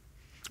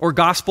 Or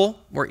gospel,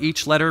 where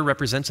each letter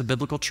represents a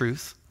biblical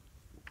truth.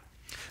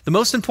 The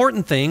most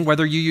important thing,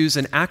 whether you use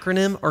an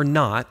acronym or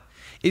not,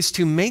 is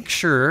to make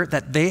sure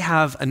that they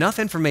have enough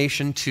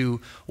information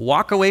to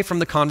walk away from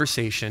the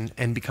conversation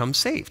and become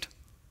saved.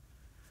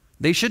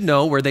 They should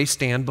know where they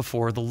stand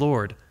before the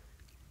Lord.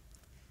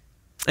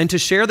 And to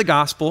share the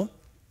gospel,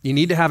 you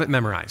need to have it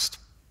memorized.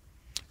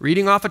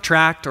 Reading off a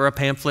tract or a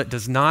pamphlet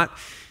does not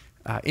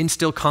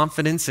instill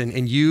confidence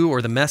in you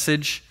or the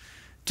message.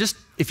 Just,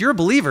 if you're a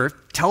believer,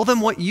 tell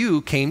them what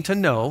you came to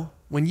know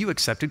when you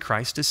accepted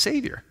Christ as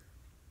Savior.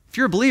 If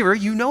you're a believer,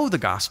 you know the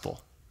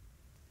gospel.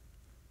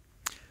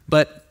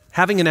 But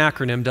having an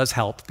acronym does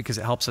help because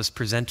it helps us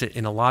present it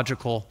in a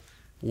logical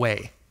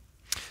way.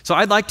 So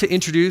I'd like to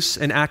introduce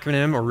an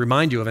acronym or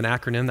remind you of an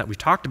acronym that we've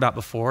talked about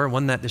before,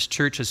 one that this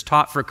church has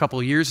taught for a couple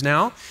of years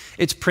now.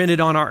 It's printed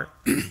on our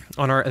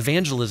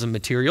evangelism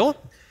material.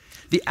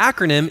 The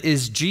acronym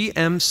is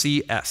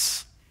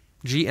GMCS.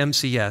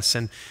 GMCS.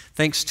 And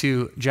thanks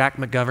to Jack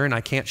McGovern,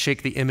 I can't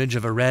shake the image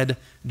of a red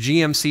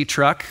GMC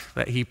truck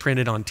that he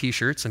printed on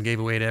t-shirts and gave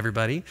away to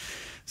everybody.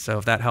 So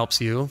if that helps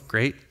you,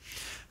 great.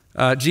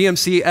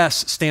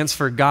 GMCS stands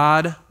for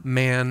God,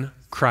 Man,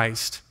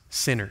 Christ,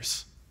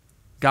 Sinners.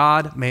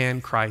 God,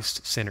 Man,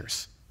 Christ,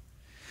 sinners.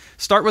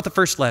 Start with the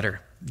first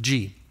letter,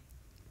 G.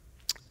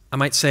 I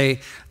might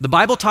say, the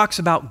Bible talks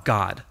about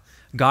God.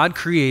 God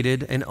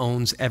created and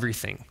owns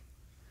everything.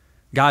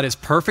 God is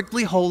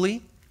perfectly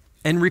holy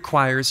and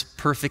requires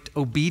perfect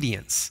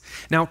obedience.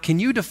 Now, can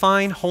you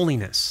define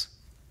holiness?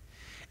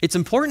 It's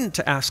important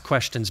to ask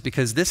questions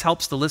because this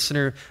helps the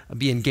listener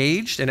be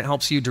engaged and it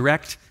helps you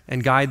direct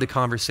and guide the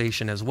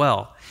conversation as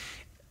well.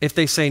 If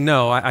they say,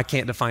 no, I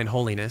can't define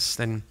holiness,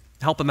 then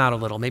help them out a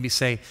little. Maybe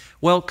say,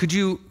 well, could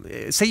you,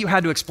 say you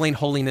had to explain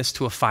holiness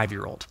to a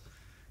 5-year-old.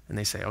 And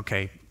they say,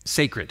 okay,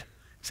 sacred.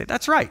 Say,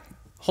 that's right.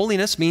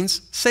 Holiness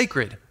means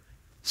sacred,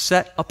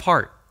 set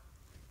apart.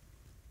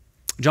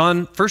 1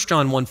 John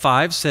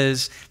 1:5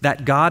 says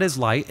that God is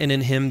light and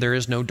in him there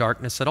is no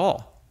darkness at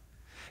all.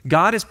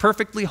 God is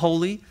perfectly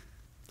holy.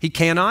 He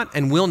cannot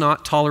and will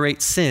not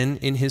tolerate sin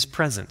in his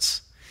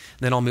presence.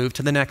 Then I'll move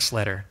to the next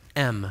letter,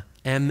 M.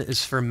 M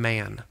is for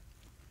man.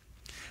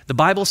 The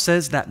Bible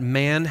says that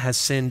man has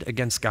sinned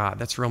against God.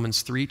 That's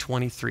Romans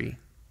 3:23.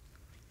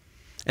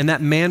 And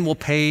that man will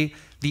pay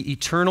the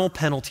eternal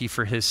penalty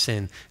for his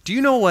sin. Do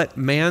you know what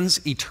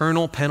man's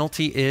eternal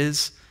penalty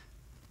is?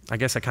 I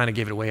guess I kind of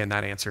gave it away in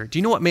that answer. Do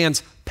you know what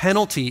man's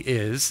penalty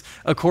is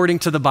according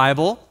to the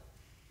Bible?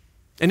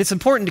 And it's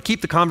important to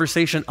keep the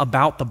conversation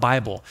about the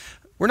Bible.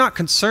 We're not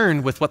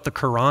concerned with what the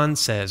Quran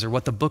says or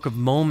what the Book of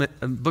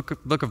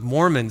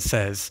Mormon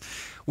says.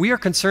 We are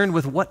concerned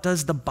with what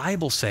does the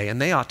Bible say, and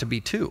they ought to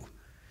be too.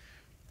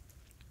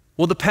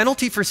 Well, the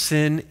penalty for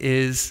sin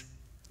is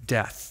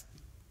death.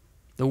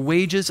 The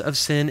wages of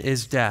sin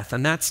is death,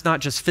 and that's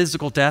not just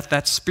physical death,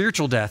 that's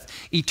spiritual death,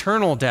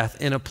 eternal death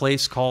in a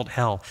place called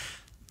hell.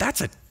 That's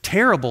a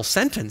terrible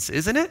sentence,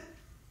 isn't it?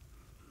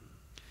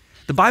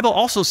 The Bible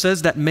also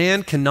says that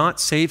man cannot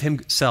save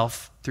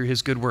himself through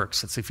his good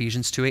works. That's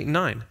Ephesians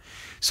 2:8-9.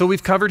 So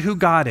we've covered who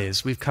God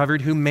is. We've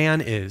covered who man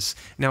is.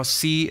 Now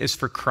C is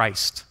for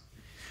Christ.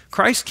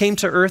 Christ came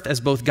to earth as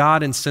both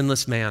God and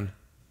sinless man.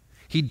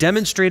 He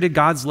demonstrated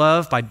God's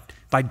love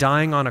by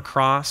dying on a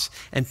cross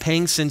and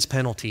paying sin's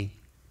penalty.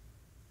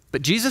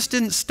 But Jesus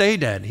didn't stay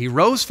dead. He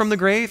rose from the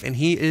grave and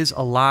he is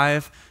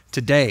alive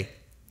today.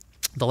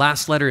 The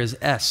last letter is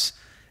S.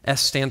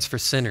 S stands for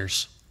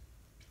sinners.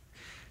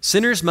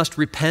 Sinners must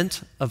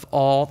repent of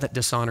all that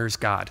dishonors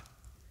God.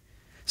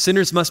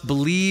 Sinners must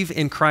believe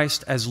in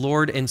Christ as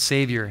Lord and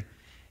Savior.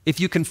 If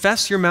you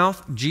confess your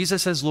mouth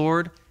Jesus as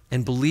Lord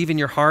and believe in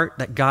your heart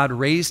that God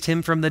raised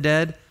him from the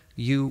dead,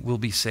 you will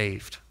be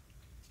saved.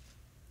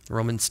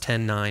 Romans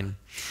 10:9.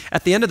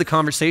 At the end of the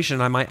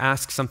conversation, I might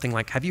ask something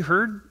like, have you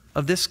heard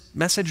of this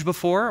message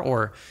before?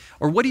 Or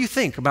what do you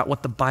think about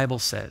what the Bible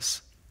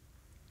says?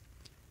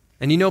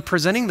 And you know,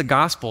 presenting the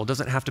gospel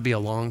doesn't have to be a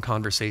long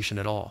conversation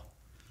at all.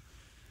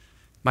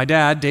 My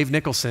dad, Dave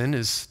Nicholson,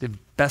 is the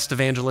best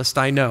evangelist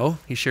I know.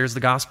 He shares the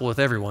gospel with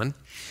everyone.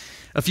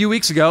 A few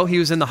weeks ago, he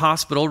was in the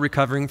hospital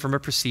recovering from a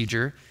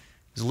procedure.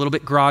 He was a little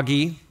bit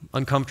groggy,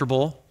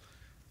 uncomfortable,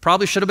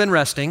 probably should have been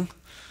resting,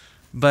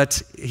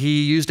 but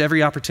he used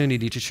every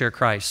opportunity to share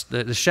Christ.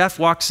 The chef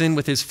walks in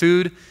with his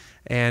food,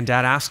 and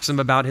Dad asks him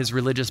about his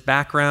religious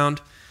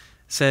background,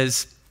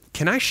 says,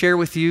 can I share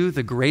with you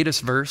the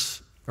greatest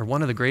verse, or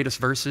one of the greatest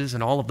verses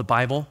in all of the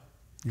Bible,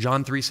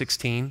 John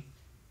 3:16?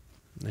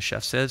 And the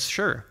chef says,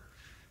 sure.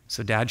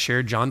 So Dad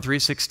shared John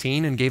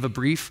 3:16 and gave a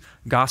brief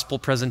gospel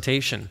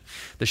presentation.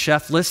 The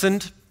chef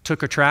listened,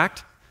 took a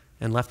tract,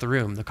 and left the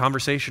room. The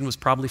conversation was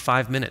probably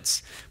 5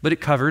 minutes, but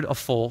it covered a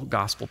full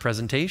gospel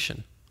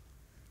presentation.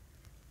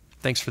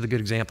 Thanks for the good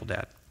example,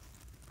 Dad.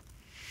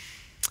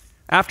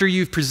 After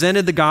you've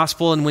presented the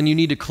gospel and when you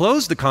need to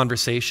close the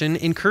conversation,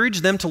 encourage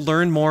them to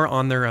learn more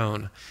on their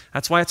own.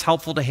 That's why it's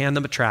helpful to hand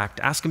them a tract.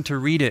 Ask them to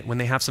read it when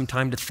they have some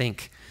time to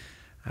think.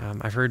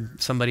 I've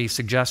heard somebody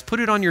suggest, put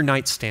it on your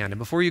nightstand, and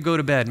before you go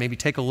to bed, maybe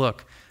take a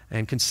look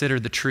and consider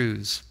the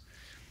truths.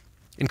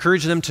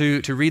 Encourage them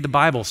to read the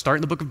Bible. Start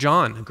in the book of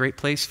John, a great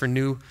place for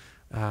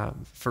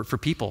for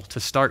people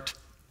to start.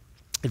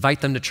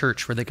 Invite them to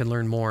church where they can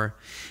learn more.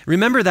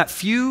 Remember that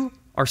few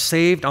are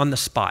saved on the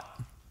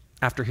spot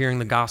after hearing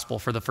the gospel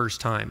for the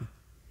first time.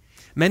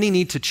 Many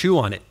need to chew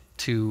on it,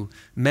 to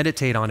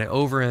meditate on it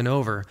over and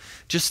over.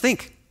 Just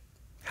think,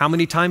 how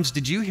many times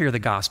did you hear the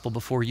gospel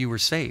before you were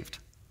saved?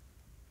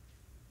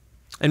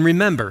 And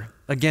remember,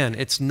 again,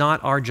 it's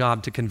not our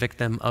job to convict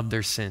them of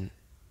their sin.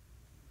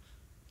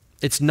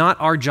 It's not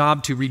our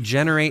job to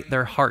regenerate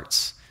their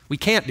hearts. We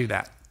can't do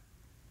that.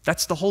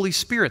 That's the Holy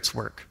Spirit's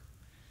work.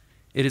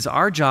 It is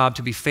our job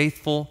to be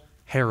faithful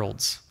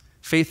heralds,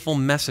 faithful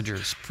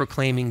messengers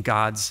proclaiming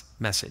God's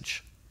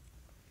message.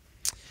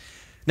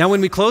 Now,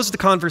 when we close the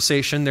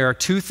conversation, there are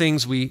two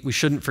things we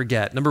shouldn't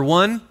forget. Number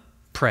one,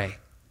 pray.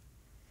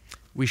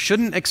 We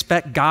shouldn't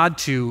expect God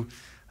to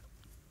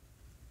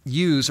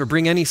use or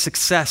bring any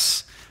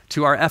success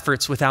to our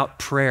efforts without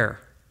prayer.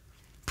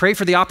 Pray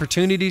for the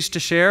opportunities to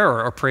share,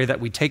 or pray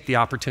that we take the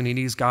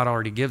opportunities God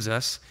already gives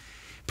us.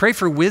 Pray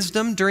for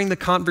wisdom during the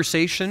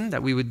conversation,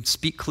 that we would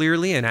speak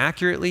clearly and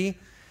accurately.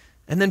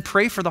 And then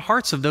pray for the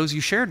hearts of those you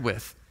shared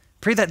with.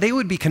 Pray that they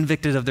would be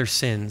convicted of their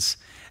sins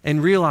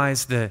and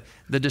realize the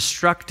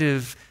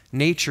destructive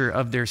nature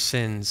of their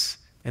sins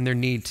and their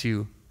need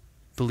to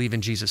believe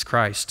in Jesus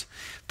Christ.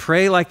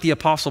 Pray like the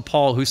Apostle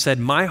Paul, who said,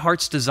 "My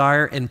heart's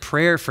desire and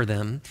prayer for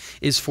them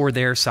is for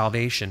their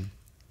salvation."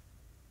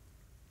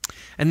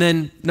 And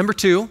then number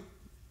two,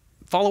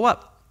 follow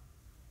up.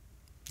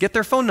 Get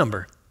their phone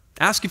number.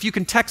 Ask if you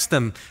can text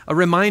them a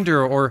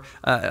reminder or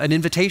an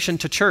invitation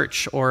to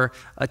church, or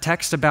a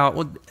text about,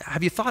 well,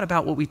 have you thought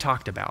about what we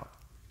talked about?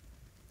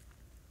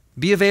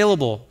 Be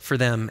available for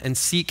them and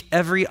seek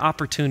every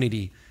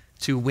opportunity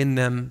to win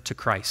them to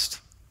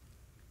Christ.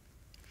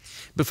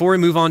 Before we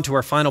move on to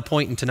our final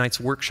point in tonight's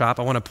workshop,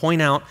 I want to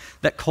point out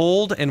that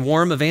cold and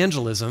warm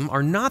evangelism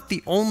are not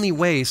the only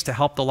ways to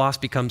help the lost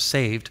become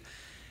saved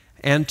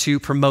and to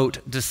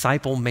promote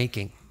disciple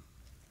making.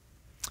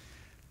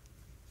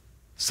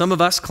 Some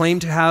of us claim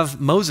to have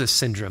Moses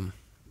syndrome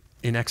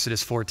in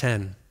Exodus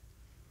 4:10.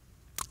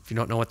 If you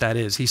don't know what that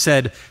is, he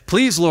said,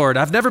 "Please, Lord,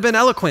 I've never been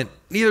eloquent,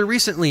 neither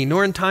recently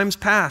nor in times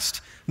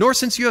past, nor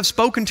since you have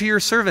spoken to your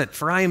servant,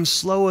 for I am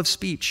slow of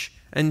speech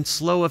and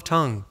slow of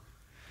tongue."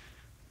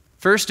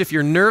 First, if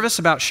you're nervous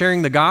about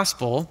sharing the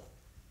gospel,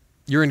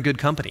 you're in good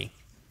company.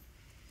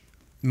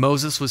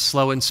 Moses was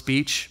slow in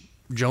speech,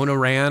 Jonah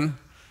ran,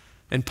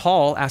 and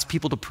Paul asked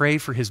people to pray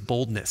for his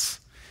boldness.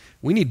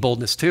 We need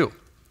boldness too.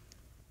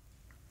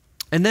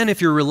 And then if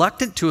you're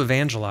reluctant to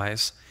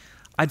evangelize,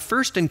 I'd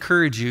first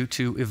encourage you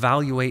to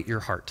evaluate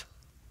your heart.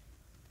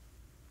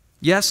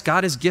 Yes,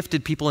 God has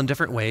gifted people in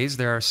different ways.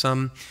 There are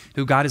some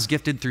who God has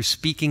gifted through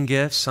speaking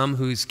gifts, some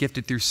who's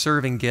gifted through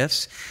serving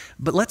gifts.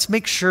 But let's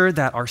make sure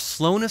that our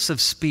slowness of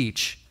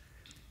speech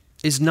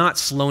is not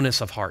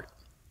slowness of heart.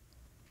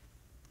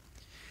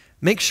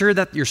 Make sure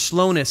that your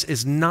slowness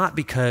is not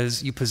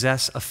because you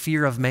possess a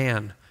fear of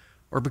man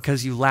or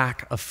because you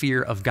lack a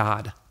fear of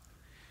God.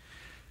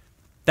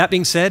 That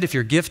being said, if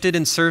you're gifted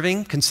in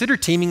serving, consider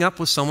teaming up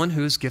with someone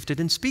who is gifted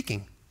in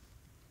speaking.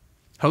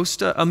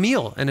 Host a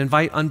meal and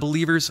invite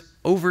unbelievers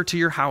over to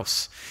your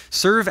house.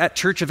 Serve at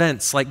church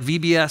events like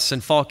VBS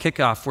and Fall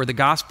Kickoff, where the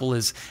gospel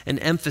is an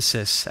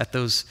emphasis at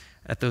those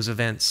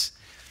events.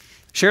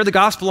 Share the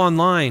gospel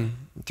online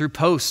through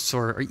posts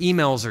or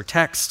emails or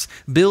texts.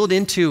 Build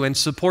into and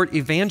support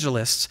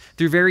evangelists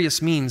through various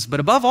means.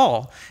 But above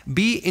all,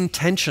 be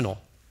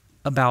intentional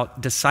about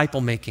disciple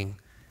making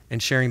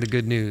and sharing the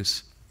good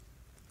news.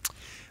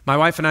 My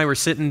wife and I were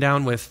sitting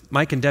down with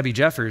Mike and Debbie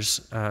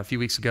Jeffers a few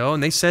weeks ago,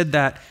 and they said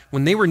that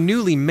when they were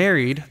newly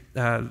married,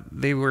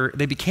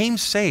 they became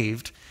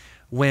saved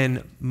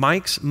when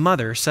Mike's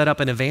mother set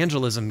up an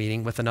evangelism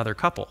meeting with another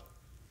couple.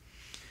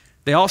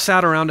 They all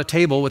sat around a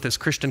table with this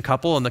Christian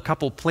couple, and the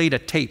couple played a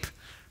tape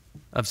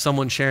of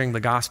someone sharing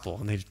the gospel,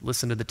 and they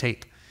listened to the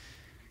tape.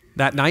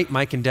 That night,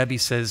 Mike and Debbie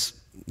said,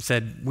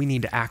 "We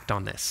need to act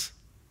on this."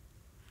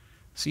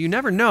 So you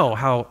never know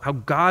how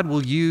God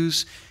will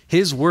use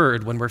His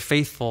word when we're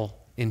faithful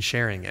in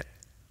sharing it.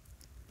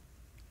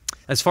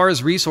 As far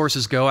as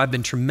resources go, I've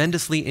been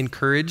tremendously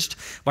encouraged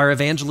by our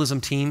evangelism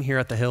team here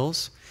at the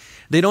Hills.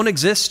 They don't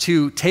exist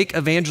to take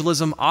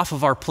evangelism off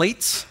of our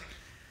plates.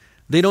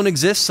 They don't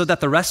exist so that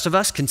the rest of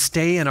us can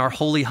stay in our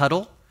holy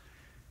huddle.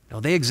 No,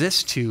 they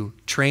exist to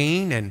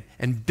train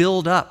and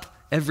build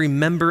up every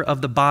member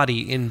of the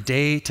body in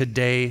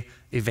day-to-day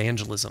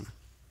evangelism.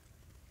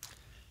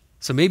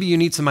 So maybe you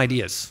need some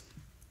ideas.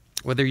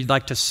 Whether you'd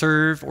like to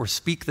serve or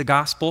speak the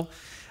gospel,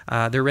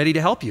 they're ready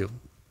to help you.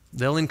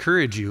 They'll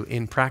encourage you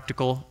in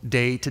practical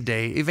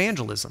day-to-day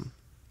evangelism.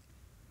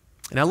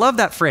 And I love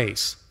that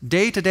phrase,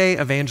 day-to-day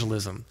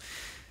evangelism.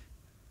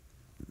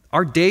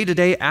 Our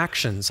day-to-day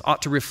actions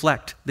ought to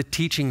reflect the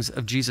teachings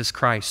of Jesus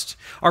Christ.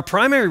 Our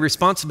primary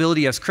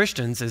responsibility as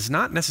Christians is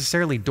not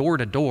necessarily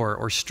door-to-door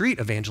or street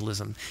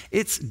evangelism.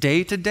 It's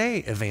day-to-day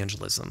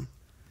evangelism.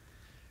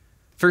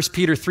 1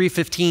 Peter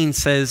 3:15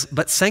 says,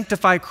 "But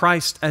sanctify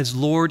Christ as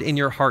Lord in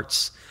your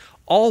hearts,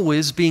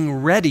 always being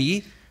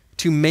ready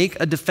to make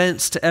a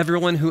defense to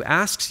everyone who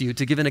asks you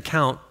to give an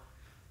account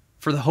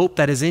for the hope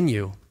that is in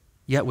you,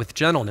 yet with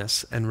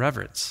gentleness and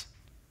reverence."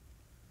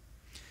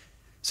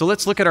 So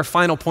let's look at our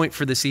final point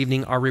for this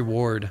evening, our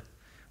reward.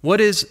 What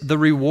is the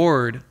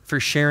reward for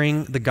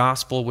sharing the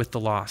gospel with the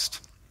lost?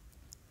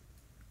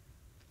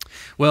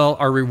 Well,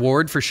 our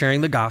reward for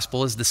sharing the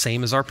gospel is the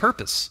same as our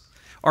purpose.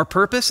 Our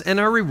purpose and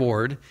our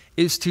reward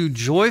is to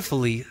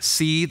joyfully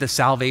see the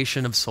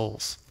salvation of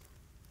souls.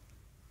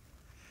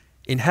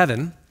 In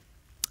heaven,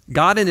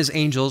 God and his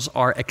angels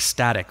are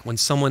ecstatic when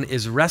someone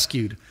is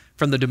rescued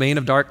from the domain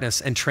of darkness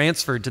and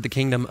transferred to the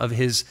kingdom of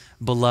his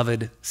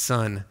beloved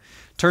Son.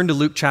 Turn to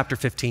Luke chapter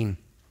 15.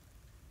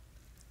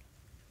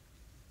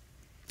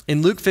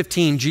 In Luke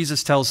 15,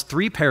 Jesus tells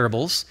 3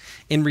 parables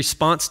in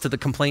response to the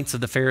complaints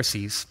of the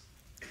Pharisees.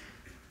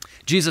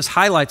 Jesus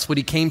highlights what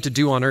he came to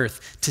do on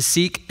earth, to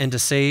seek and to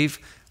save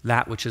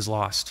that which is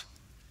lost.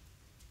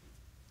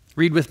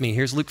 Read with me.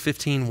 Here's Luke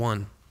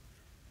 15:1.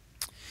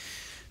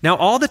 Now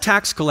all the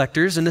tax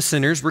collectors and the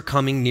sinners were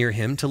coming near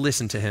him to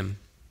listen to him.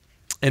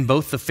 And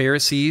both the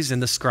Pharisees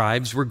and the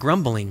scribes were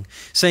grumbling,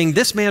 saying,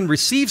 "This man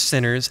receives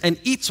sinners and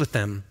eats with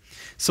them."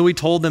 So he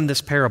told them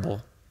this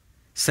parable,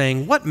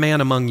 saying, "What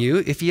man among you,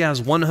 if he has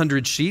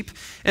 100 sheep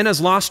and has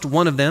lost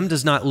one of them,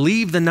 does not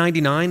leave the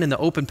 99 in the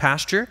open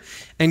pasture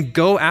and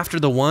go after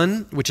the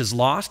one which is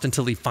lost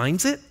until he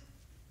finds it?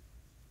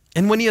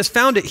 And when he has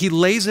found it, he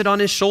lays it on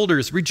his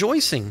shoulders,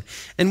 rejoicing.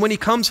 And when he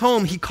comes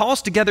home, he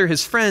calls together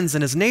his friends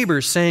and his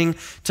neighbors, saying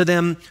to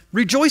them,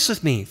 'Rejoice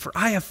with me, for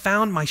I have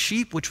found my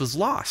sheep which was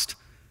lost.'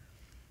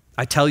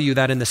 I tell you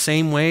that in the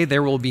same way,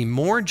 there will be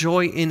more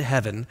joy in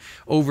heaven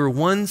over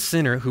one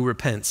sinner who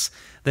repents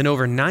than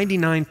over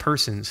 99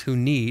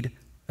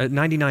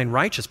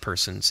 righteous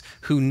persons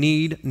who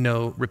need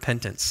no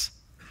repentance."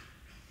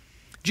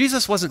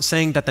 Jesus wasn't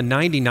saying that the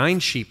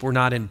 99 sheep were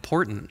not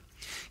important.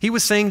 He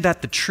was saying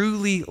that the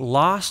truly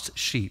lost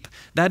sheep,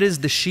 that is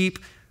the sheep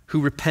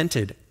who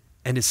repented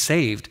and is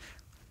saved,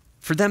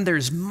 for them there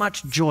is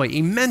much joy,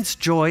 immense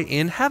joy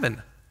in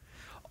heaven.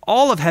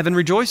 All of heaven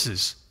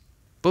rejoices,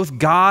 both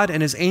God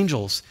and his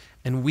angels,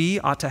 and we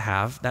ought to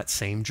have that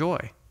same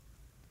joy.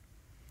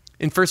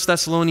 In 1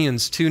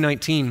 Thessalonians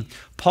 2:19,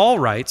 Paul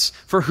writes,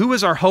 "For who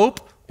is our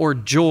hope or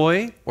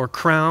joy or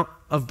crown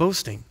of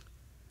boasting?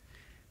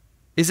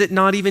 Is it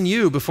not even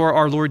you before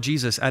our Lord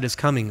Jesus at his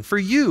coming? For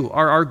you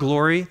are our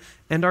glory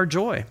and our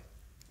joy."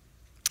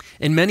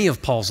 In many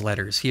of Paul's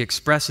letters, he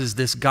expresses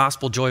this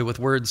gospel joy with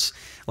words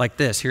like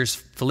this. Here's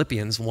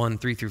Philippians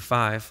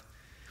 1:3-5.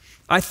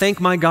 "I thank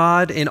my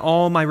God in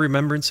all my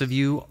remembrance of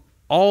you,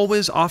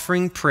 always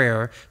offering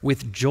prayer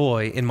with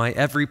joy in my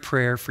every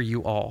prayer for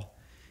you all,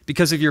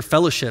 because of your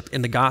fellowship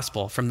in the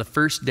gospel from the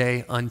first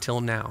day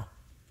until now."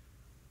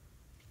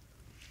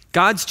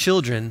 God's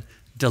children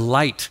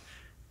delight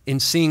in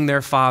seeing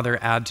their father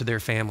add to their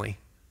family.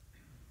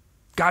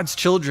 God's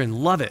children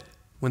love it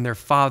when their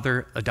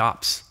father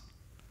adopts.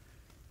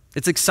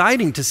 It's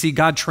exciting to see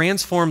God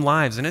transform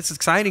lives, and it's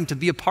exciting to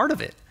be a part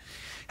of it.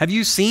 Have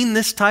you seen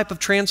this type of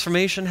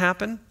transformation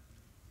happen?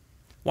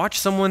 Watch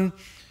someone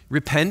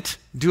repent,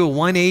 do a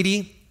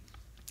 180,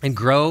 and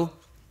grow.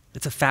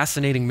 It's a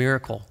fascinating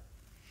miracle.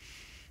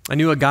 I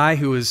knew a guy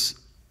who was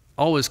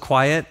always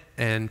quiet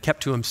and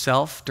kept to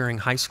himself during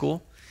high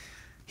school.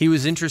 He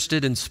was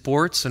interested in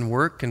sports and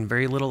work and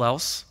very little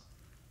else.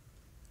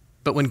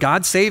 But when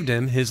God saved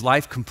him, his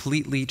life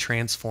completely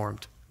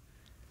transformed.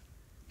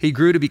 He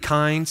grew to be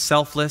kind,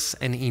 selfless,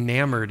 and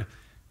enamored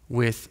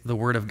with the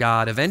Word of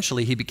God.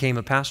 Eventually, he became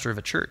a pastor of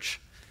a church.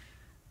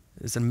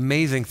 It's an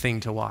amazing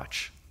thing to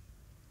watch.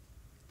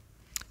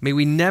 May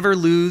we never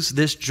lose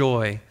this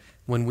joy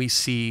when we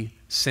see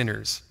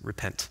sinners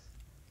repent.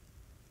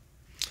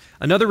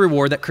 Another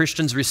reward that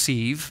Christians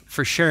receive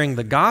for sharing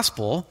the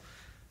gospel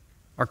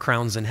are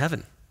crowns in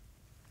heaven.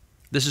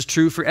 This is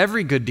true for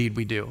every good deed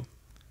we do.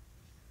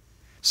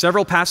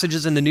 Several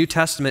passages in the New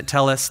Testament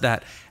tell us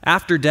that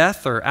after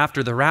death or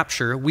after the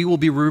rapture, we will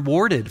be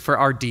rewarded for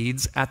our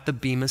deeds at the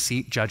Bema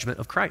Seat judgment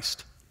of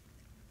Christ.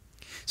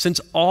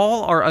 Since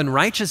all our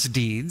unrighteous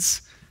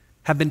deeds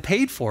have been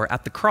paid for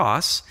at the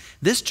cross,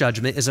 this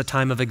judgment is a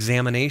time of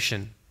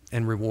examination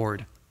and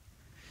reward.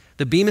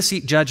 The Bema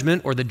Seat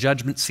judgment, or the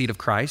judgment seat of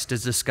Christ,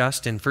 is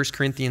discussed in 1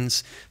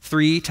 Corinthians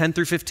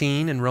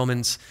 3:10-15 and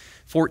Romans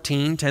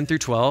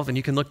 14:10-12, and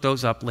you can look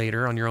those up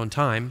later on your own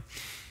time.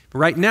 But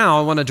right now,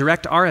 I want to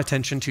direct our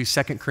attention to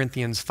 2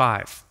 Corinthians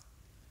 5.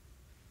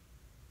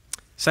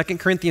 2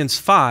 Corinthians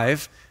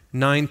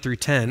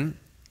 5:9-10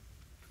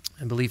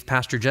 I believe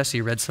Pastor Jesse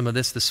read some of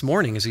this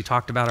morning as he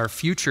talked about our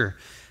future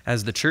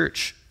as the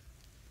church.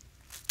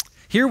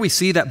 Here we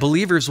see that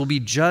believers will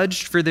be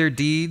judged for their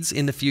deeds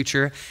in the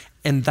future,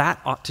 and that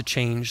ought to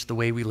change the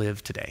way we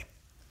live today.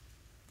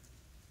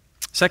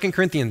 2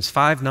 Corinthians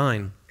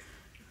 5:9.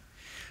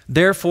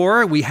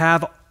 Therefore,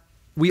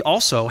 we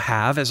also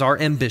have as our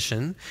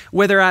ambition,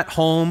 whether at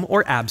home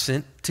or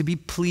absent, to be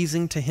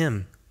pleasing to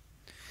him.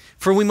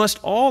 For we must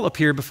all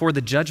appear before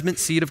the judgment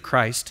seat of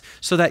Christ,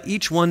 so that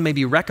each one may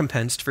be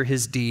recompensed for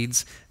his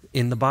deeds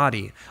in the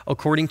body,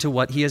 according to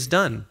what he has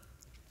done,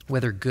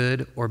 whether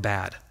good or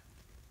bad.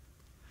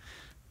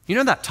 You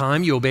know that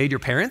time you obeyed your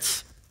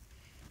parents?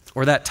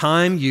 Or that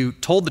time you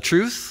told the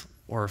truth,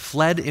 or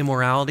fled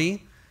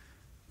immorality,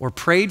 or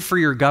prayed for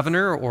your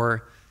governor,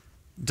 or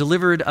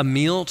delivered a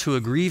meal to a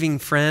grieving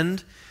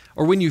friend,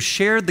 or when you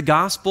shared the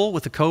gospel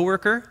with a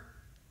coworker?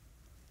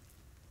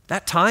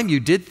 That time you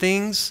did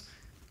things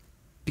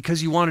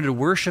because you wanted to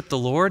worship the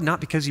Lord, not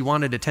because you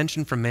wanted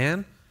attention from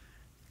man.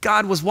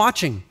 God was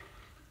watching.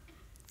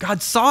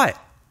 God saw it.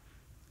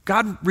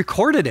 God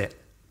recorded it.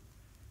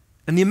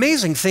 And the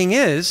amazing thing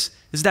is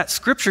that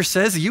Scripture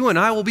says you and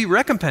I will be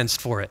recompensed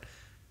for it.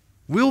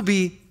 We'll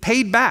be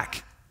paid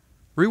back,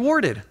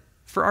 rewarded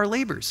for our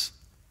labors.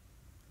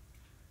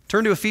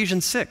 Turn to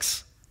Ephesians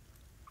 6.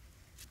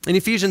 In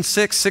Ephesians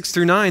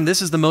 6:6-9,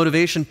 this is the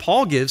motivation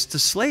Paul gives to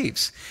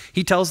slaves.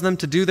 He tells them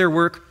to do their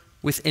work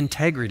with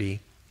integrity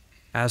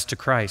as to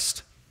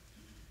Christ.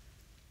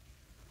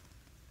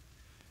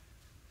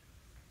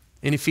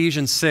 In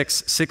Ephesians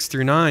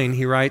 6:6-9,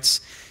 he writes,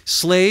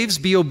 "Slaves,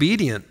 be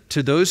obedient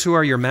to those who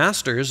are your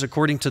masters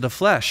according to the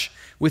flesh,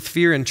 with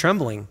fear and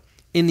trembling,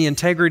 in the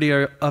integrity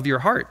of your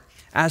heart,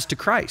 as to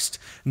Christ,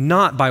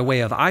 not by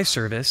way of eye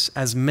service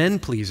as men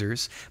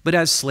pleasers, but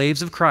as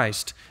slaves of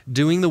Christ,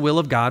 doing the will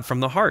of God from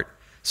the heart,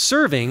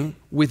 serving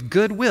with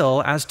good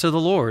will as to the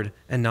Lord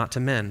and not to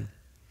men,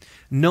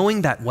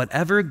 knowing that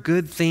whatever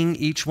good thing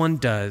each one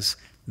does,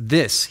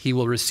 this he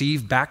will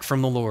receive back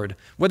from the Lord,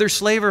 whether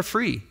slave or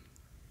free.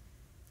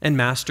 And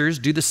masters,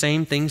 do the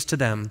same things to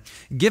them,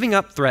 giving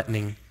up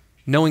threatening,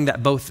 knowing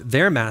that both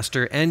their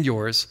master and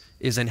yours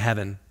is in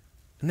heaven,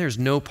 and there's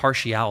no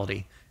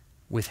partiality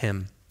with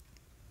him."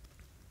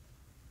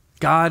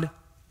 God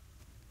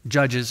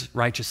judges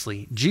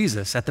righteously.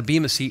 Jesus, at the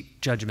Bema Seat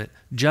judgment,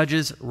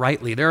 judges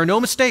rightly. There are no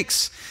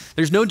mistakes.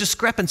 There's no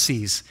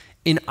discrepancies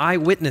in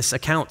eyewitness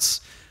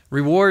accounts.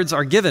 Rewards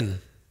are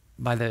given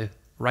by the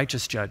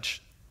righteous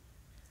judge.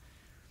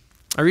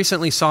 I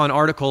recently saw an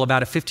article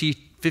about a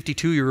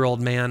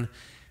 52-year-old man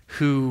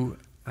who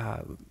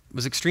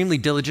was extremely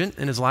diligent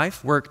in his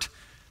life, worked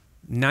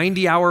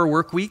 90-hour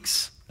work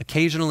weeks,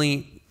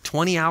 occasionally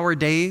 20-hour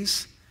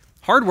days,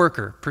 hard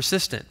worker,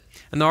 persistent.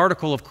 And the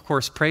article, of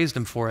course, praised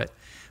him for it.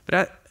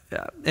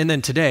 And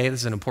then today,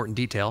 this is an important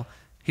detail,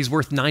 he's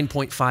worth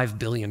 $9.5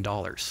 billion.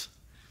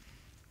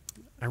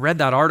 I read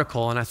that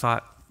article and I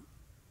thought,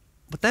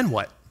 but then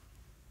what?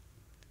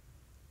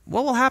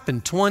 What will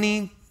happen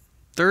 20,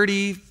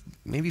 30,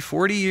 maybe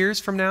 40 years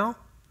from now?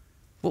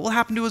 What will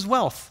happen to his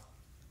wealth?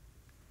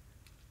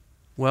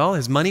 Well,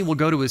 his money will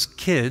go to his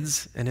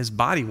kids and his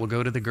body will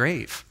go to the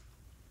grave.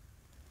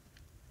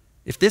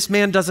 If this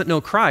man doesn't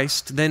know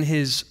Christ, then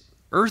his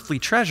earthly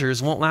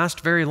treasures won't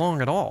last very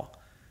long at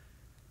all.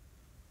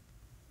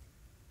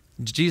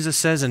 Jesus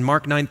says in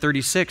Mark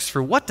 9:36,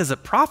 "For what does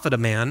it profit a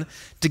man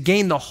to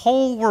gain the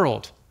whole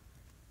world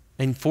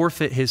and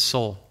forfeit his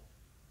soul?"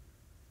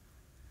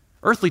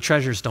 Earthly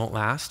treasures don't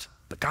last,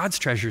 but God's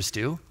treasures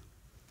do.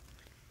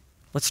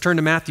 Let's turn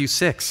to Matthew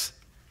 6.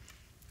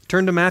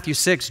 Turn to Matthew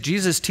 6.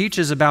 Jesus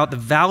teaches about the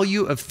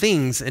value of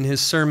things in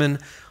his Sermon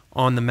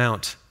on the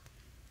Mount.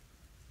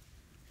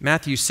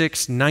 Matthew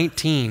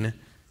 6:19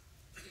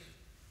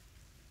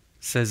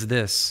 says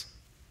this,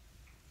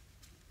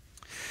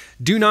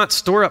 "Do not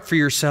store up for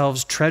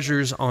yourselves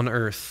treasures on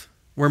earth,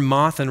 where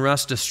moth and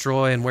rust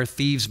destroy and where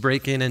thieves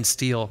break in and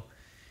steal.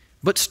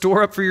 But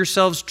store up for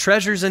yourselves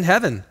treasures in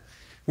heaven,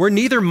 where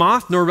neither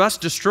moth nor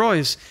rust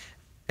destroys,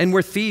 and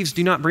where thieves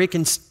do not break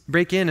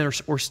in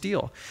or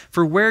steal.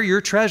 For where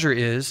your treasure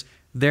is,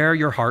 there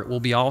your heart will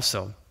be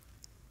also."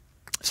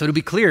 So to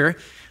be clear,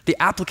 the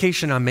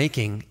application I'm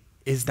making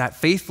is that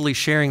faithfully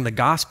sharing the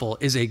gospel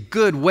is a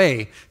good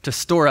way to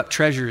store up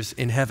treasures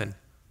in heaven.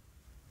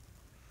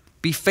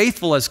 Be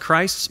faithful as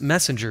Christ's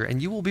messenger,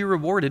 and you will be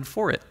rewarded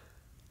for it.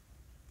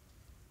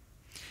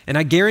 And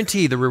I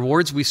guarantee the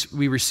rewards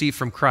we receive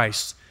from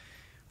Christ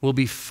will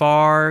be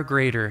far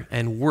greater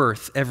and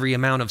worth every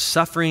amount of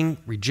suffering,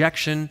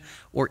 rejection,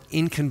 or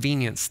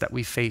inconvenience that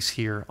we face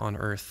here on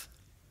earth.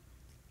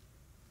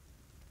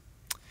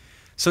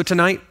 So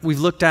tonight, we've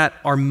looked at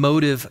our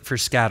motive for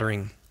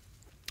scattering.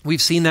 We've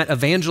seen that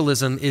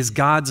evangelism is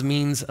God's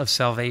means of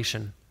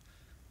salvation.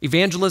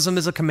 Evangelism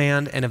is a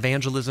command, and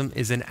evangelism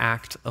is an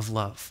act of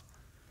love.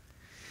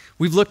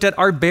 We've looked at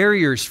our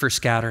barriers for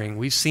scattering.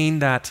 We've seen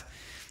that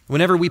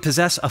whenever we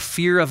possess a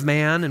fear of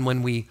man and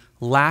when we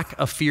lack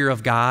a fear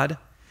of God,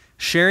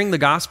 sharing the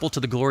gospel to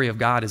the glory of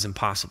God is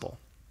impossible.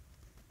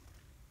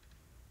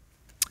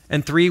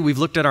 And 3, we've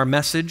looked at our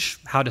message,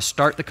 how to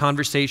start the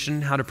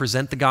conversation, how to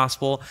present the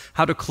gospel,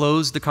 how to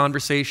close the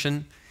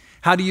conversation,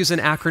 how to use an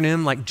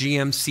acronym like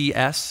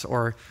GMCS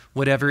or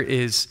whatever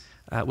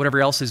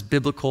else is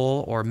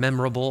biblical or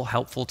memorable,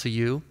 helpful to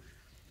you.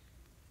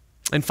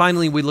 And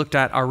finally, we looked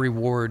at our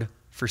reward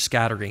for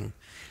scattering.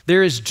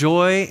 There is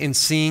joy in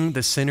seeing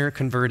the sinner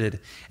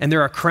converted, and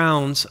there are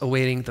crowns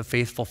awaiting the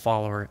faithful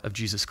follower of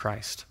Jesus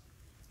Christ.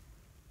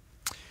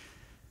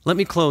 Let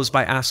me close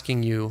by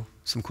asking you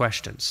some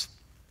questions.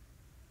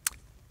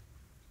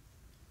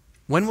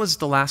 When was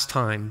the last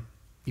time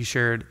you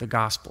shared the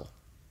gospel?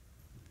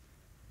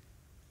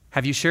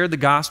 Have you shared the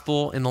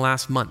gospel in the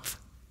last month?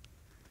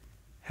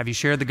 Have you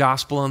shared the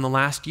gospel in the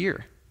last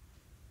year?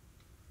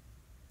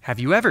 Have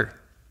you ever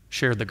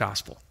shared the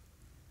gospel?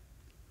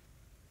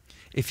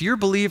 If you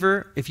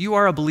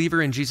are a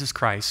believer in Jesus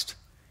Christ,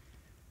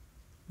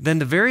 then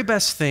the very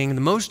best thing,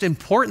 the most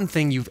important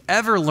thing you've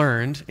ever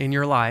learned in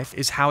your life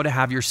is how to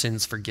have your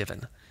sins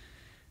forgiven.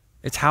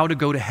 It's how to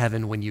go to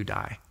heaven when you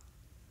die.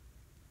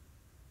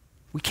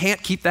 We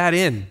can't keep that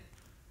in.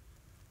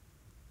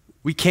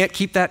 We can't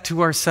keep that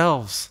to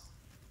ourselves.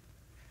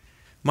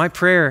 My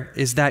prayer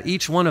is that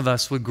each one of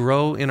us would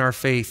grow in our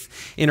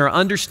faith, in our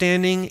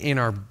understanding, in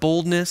our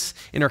boldness,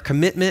 in our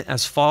commitment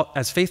as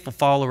faithful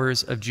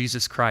followers of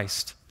Jesus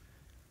Christ.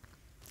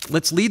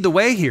 Let's lead the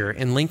way here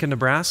in Lincoln,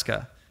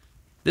 Nebraska.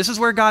 This is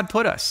where God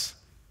put us.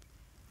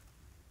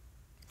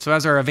 So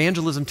as our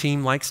evangelism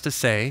team likes to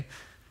say,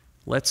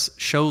 let's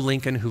show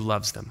Lincoln who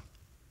loves them.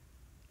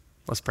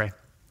 Let's pray.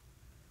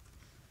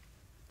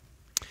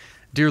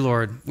 Dear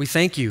Lord, we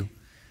thank you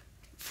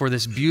for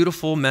this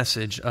beautiful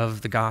message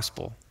of the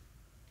gospel.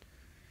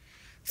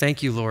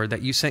 Thank you, Lord,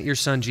 that you sent your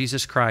Son,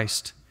 Jesus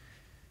Christ,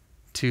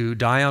 to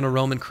die on a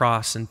Roman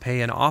cross and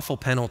pay an awful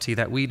penalty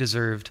that we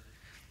deserved.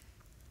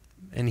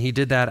 And he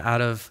did that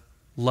out of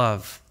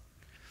love.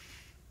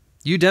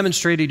 You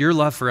demonstrated your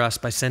love for us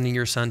by sending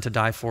your Son to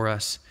die for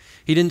us.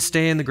 He didn't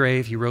stay in the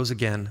grave, he rose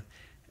again.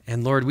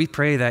 And Lord, we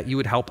pray that you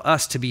would help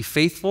us to be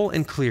faithful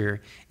and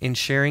clear in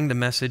sharing the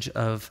message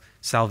of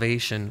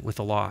salvation with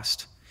the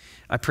lost.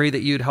 I pray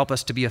that you'd help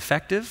us to be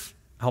effective,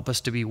 help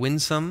us to be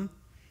winsome,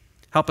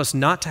 help us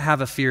not to have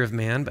a fear of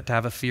man, but to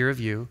have a fear of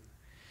you.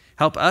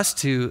 Help us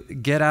to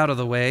get out of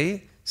the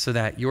way so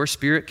that your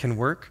Spirit can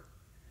work.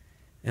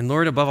 And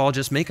Lord, above all,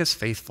 just make us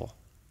faithful.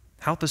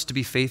 Help us to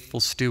be faithful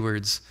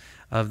stewards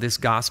of this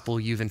gospel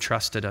you've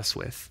entrusted us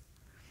with.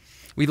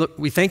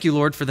 We thank you,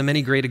 Lord, for the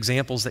many great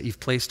examples that you've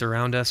placed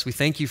around us. We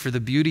thank you for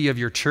the beauty of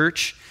your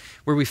church,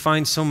 where we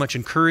find so much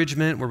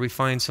encouragement, where we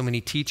find so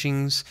many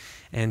teachings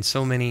and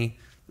so many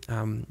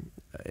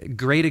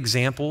great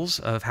examples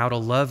of how to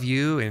love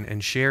you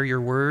and share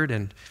your word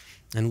and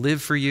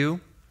live for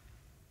you.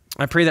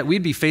 I pray that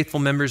we'd be faithful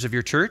members of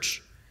your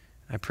church.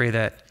 I pray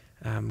that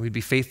we'd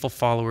be faithful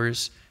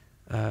followers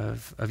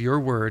of your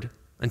word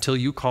until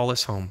you call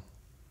us home.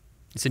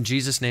 It's in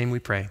Jesus' name we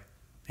pray.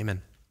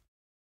 Amen.